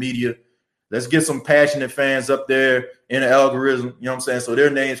national media. Let's get some passionate fans up there in the algorithm, you know what I'm saying, so their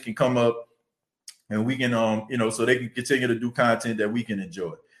names can come up and we can, so they can continue to do content that we can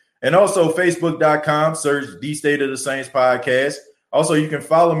enjoy. And also Facebook.com, search The State of the Saints podcast. Also, you can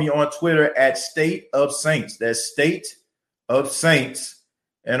follow me on Twitter at State of Saints. That's State of Saints.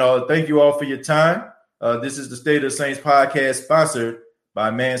 And thank you all for your time. This is the State of the Saints podcast, sponsored by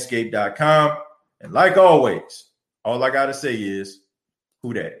Manscaped.com. And like always, all I got to say is,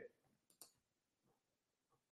 who dat?